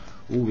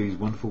 All these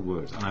wonderful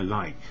words I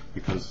like,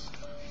 because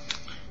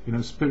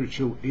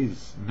spiritual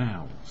is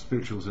now.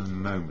 Spiritual's in the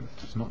moment.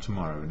 It's not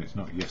tomorrow and it's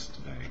not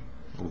yesterday.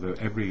 Although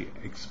every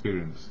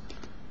experience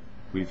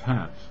we've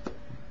had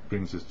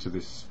brings us to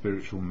this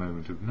spiritual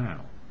moment of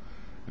now.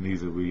 And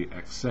either we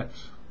accept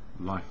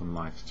life on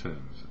life's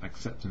terms,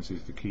 acceptance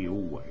is the key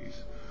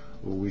always,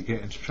 or we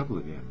get into trouble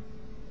again.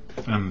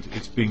 And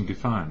it's being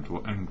defiant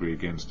or angry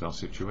against our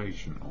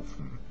situation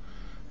often,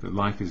 that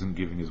life isn't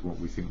giving us what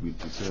we think we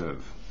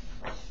deserve.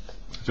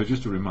 So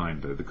just a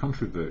reminder, the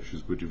contrary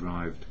virtues were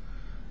derived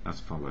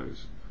as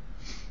follows.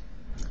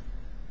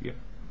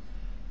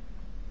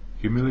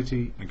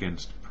 Humility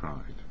against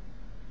pride,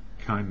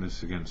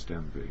 kindness against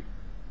envy,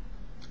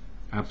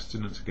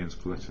 abstinence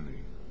against gluttony,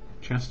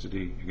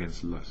 chastity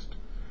against lust,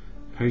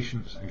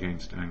 patience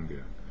against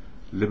anger,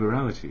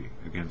 liberality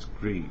against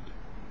greed,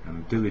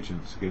 and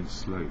diligence against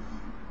sloth.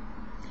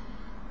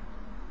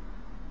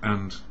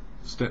 And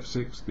step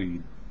 6, the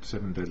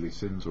 7 deadly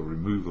sins, or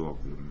removal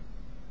of them,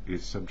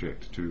 is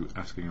subject to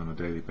asking on a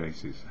daily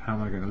basis, how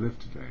am I going to live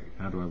today?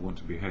 How do I want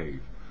to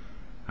behave?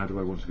 How do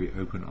I want to be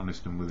open,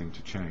 honest and willing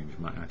to change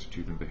my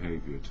attitude and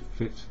behaviour to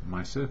fit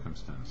my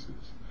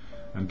circumstances?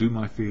 And do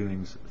my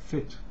feelings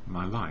fit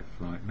my life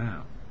right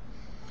now?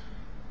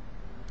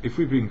 If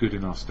we've been good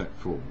in our step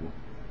 4,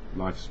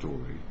 life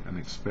story, and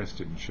expressed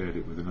it and shared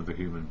it with another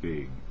human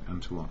being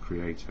and to our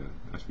Creator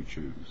as we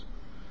choose,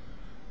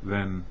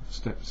 then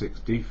step 6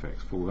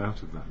 defects fall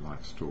out of that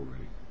life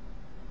story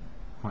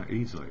quite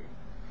easily.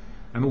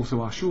 And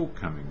also our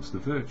shortcomings, the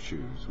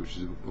virtues, which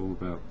is all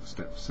about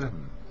step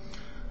 7.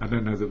 I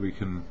don't know that we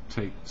can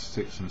take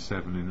 6 and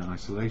 7 in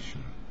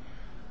isolation.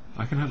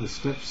 I can have a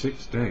step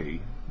 6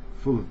 day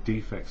full of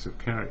defects of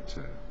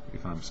character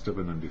if I'm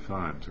stubborn and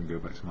defiant and go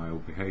back to my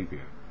old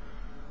behaviour.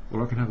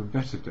 Or I can have a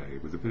better day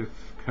with a bit of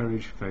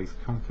courage, faith,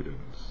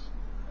 confidence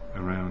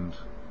around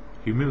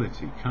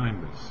humility,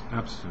 kindness,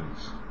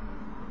 abstinence,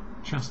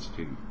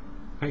 chastity,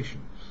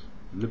 patience,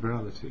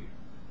 liberality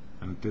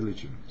and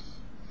diligence.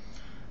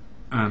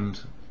 And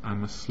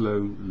I'm a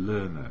slow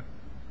learner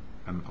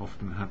and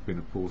often have been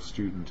a poor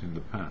student in the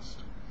past.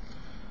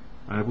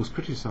 I was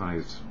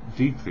criticised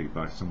deeply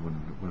by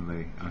someone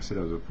when I said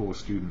I was a poor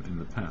student in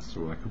the past,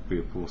 or I could be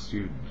a poor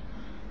student,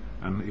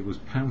 and it was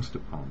pounced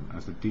upon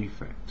as a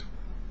defect.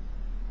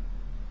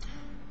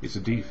 It's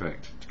a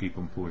defect to keep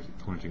on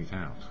pointing it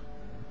out.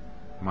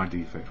 My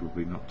defect would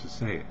be not to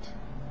say it,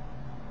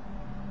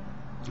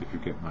 if you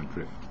get my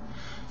drift.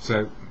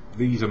 So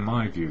these are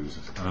my views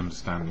and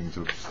understandings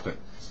of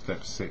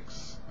step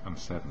 6 and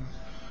 7.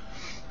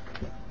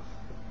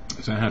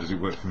 So how does it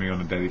work for me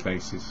on a daily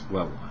basis?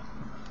 Well,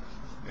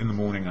 in the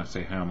morning I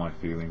say, how am I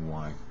feeling,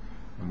 why,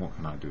 and what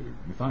can I do?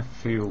 If I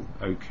feel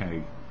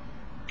okay,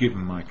 given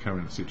my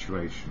current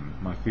situation,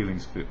 my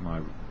feelings fit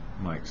my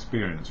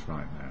experience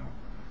right now,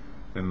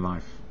 then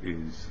life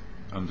is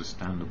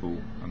understandable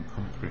and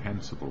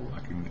comprehensible.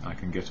 I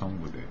can get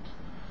on with it.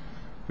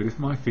 But if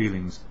my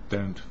feelings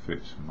don't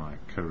fit my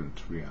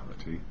current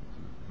reality,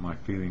 my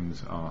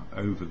feelings are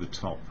over the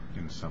top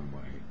in some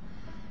way,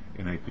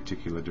 in a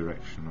particular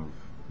direction of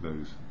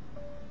those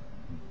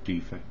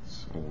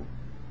defects or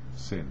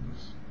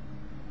sins,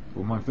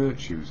 or my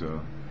virtues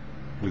are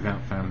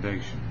without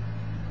foundation,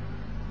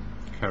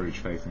 courage,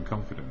 faith and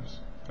confidence,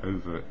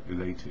 over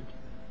elated.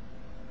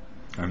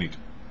 I need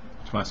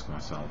to ask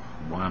myself,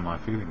 why am I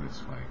feeling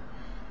this way?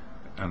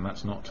 And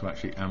that's not to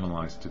actually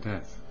analyse to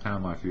death. How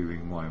am I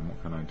feeling, why, and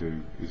what can I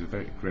do is a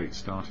very great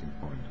starting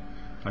point.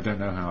 I don't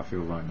know how I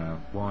feel right now.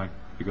 Why?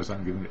 Because I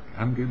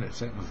haven't given it a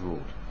second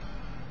thought.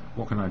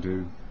 What can I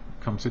do?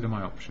 Consider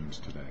my options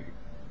today.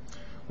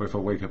 Or if I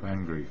wake up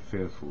angry,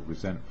 fearful,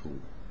 resentful,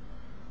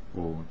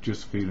 or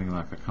just feeling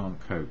like I can't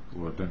cope,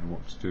 or I don't know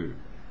what to do,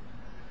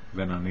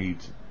 then I need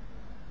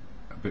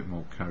a bit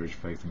more courage,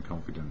 faith and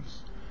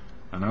confidence.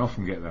 And I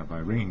often get that by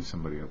ringing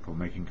somebody up or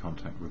making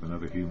contact with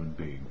another human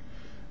being,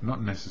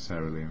 not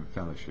necessarily in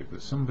fellowship,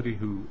 but somebody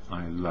who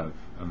I love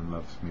and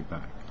loves me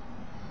back.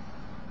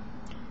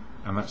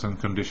 And that's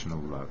unconditional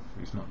love.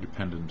 It's not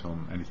dependent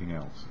on anything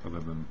else other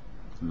than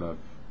love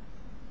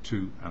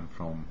to and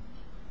from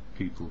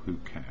people who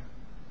care.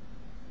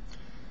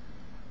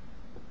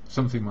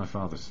 Something my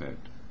father said.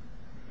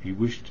 He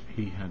wished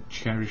he had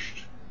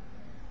cherished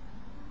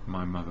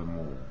my mother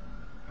more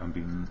and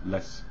been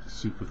less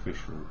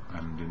superficial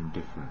and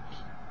indifferent.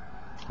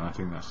 And I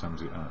think that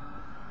sums it up.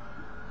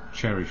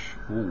 Cherish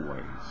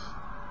always,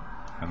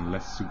 and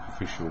less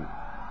superficial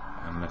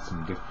and less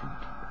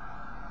indifferent.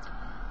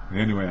 And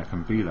the only way I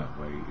can be that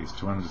way is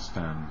to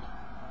understand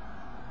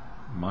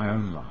my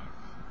own life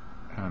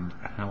and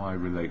how I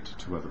relate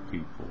to other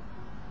people.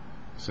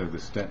 So the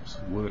steps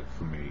work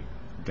for me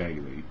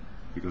daily,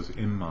 because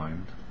in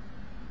mind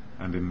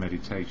and in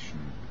meditation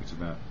it's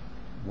about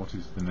what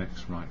is the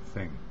next right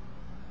thing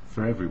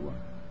for everyone,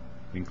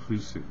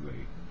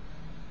 inclusively,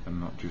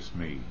 and not just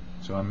me.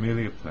 So I'm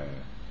merely a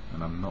player,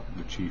 and I'm not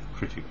the chief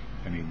critic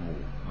anymore,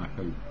 I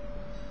hope.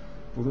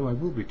 Although I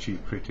will be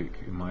chief critic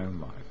in my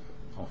own life,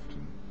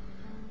 often,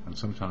 and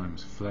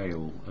sometimes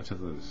flail at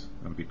others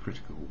and be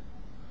critical,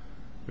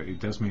 but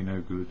it does me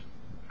no good,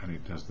 and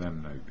it does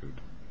them no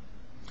good.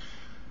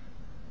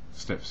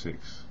 Step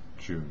 6,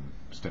 June.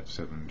 Step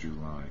 7,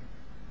 July.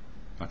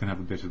 I can have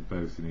a bit of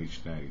both in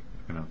each day.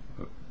 I can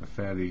have a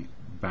fairly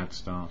bad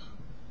start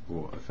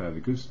or a fairly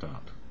good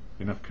start.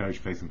 Enough courage,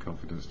 faith and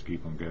confidence to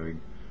keep on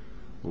going,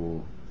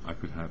 or I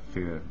could have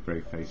fear,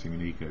 brave facing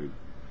and ego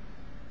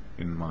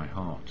in my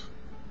heart.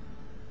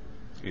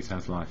 It's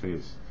as life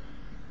is.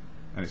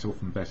 And it's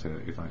often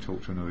better if I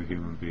talk to another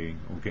human being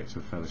or get to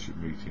a fellowship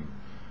meeting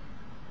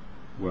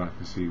where I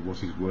can see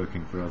what is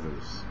working for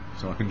others,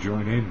 so I can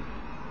join in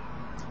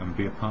and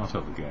be a part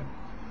of again.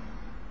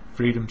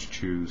 Freedom to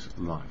choose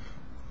life.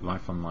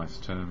 Life on life's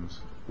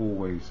terms,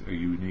 always a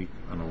unique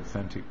and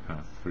authentic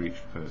path for each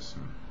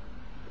person.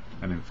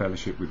 And in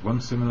fellowship with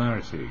one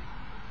similarity,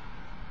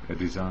 a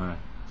desire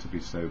to be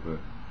sober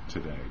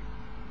today.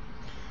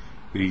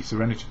 The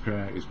Serenity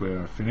Prayer is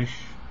where I finish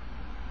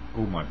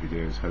all my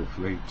videos,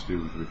 hopefully, to do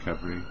with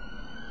recovery,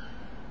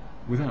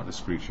 without the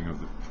screeching of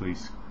the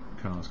police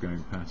cars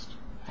going past.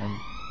 On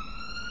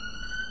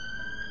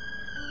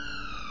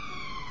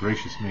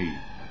gracious me,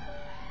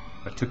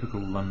 a typical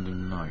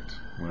London night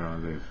where I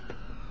live.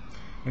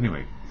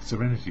 Anyway,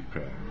 Serenity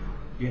Prayer.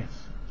 Yes,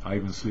 I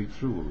even sleep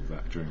through all of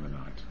that during the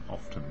night,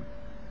 often,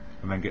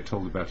 and then get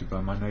told about it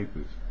by my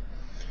neighbours.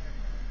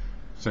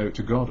 So,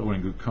 to God, or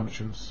in good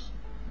conscience,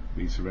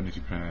 the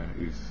Serenity Prayer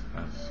is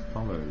as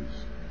follows.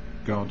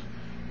 God,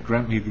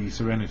 grant me the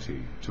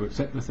serenity to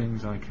accept the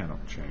things I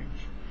cannot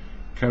change,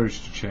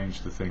 courage to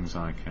change the things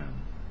I can,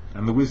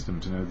 and the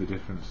wisdom to know the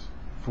difference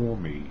for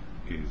me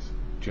is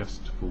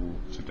just for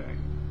today.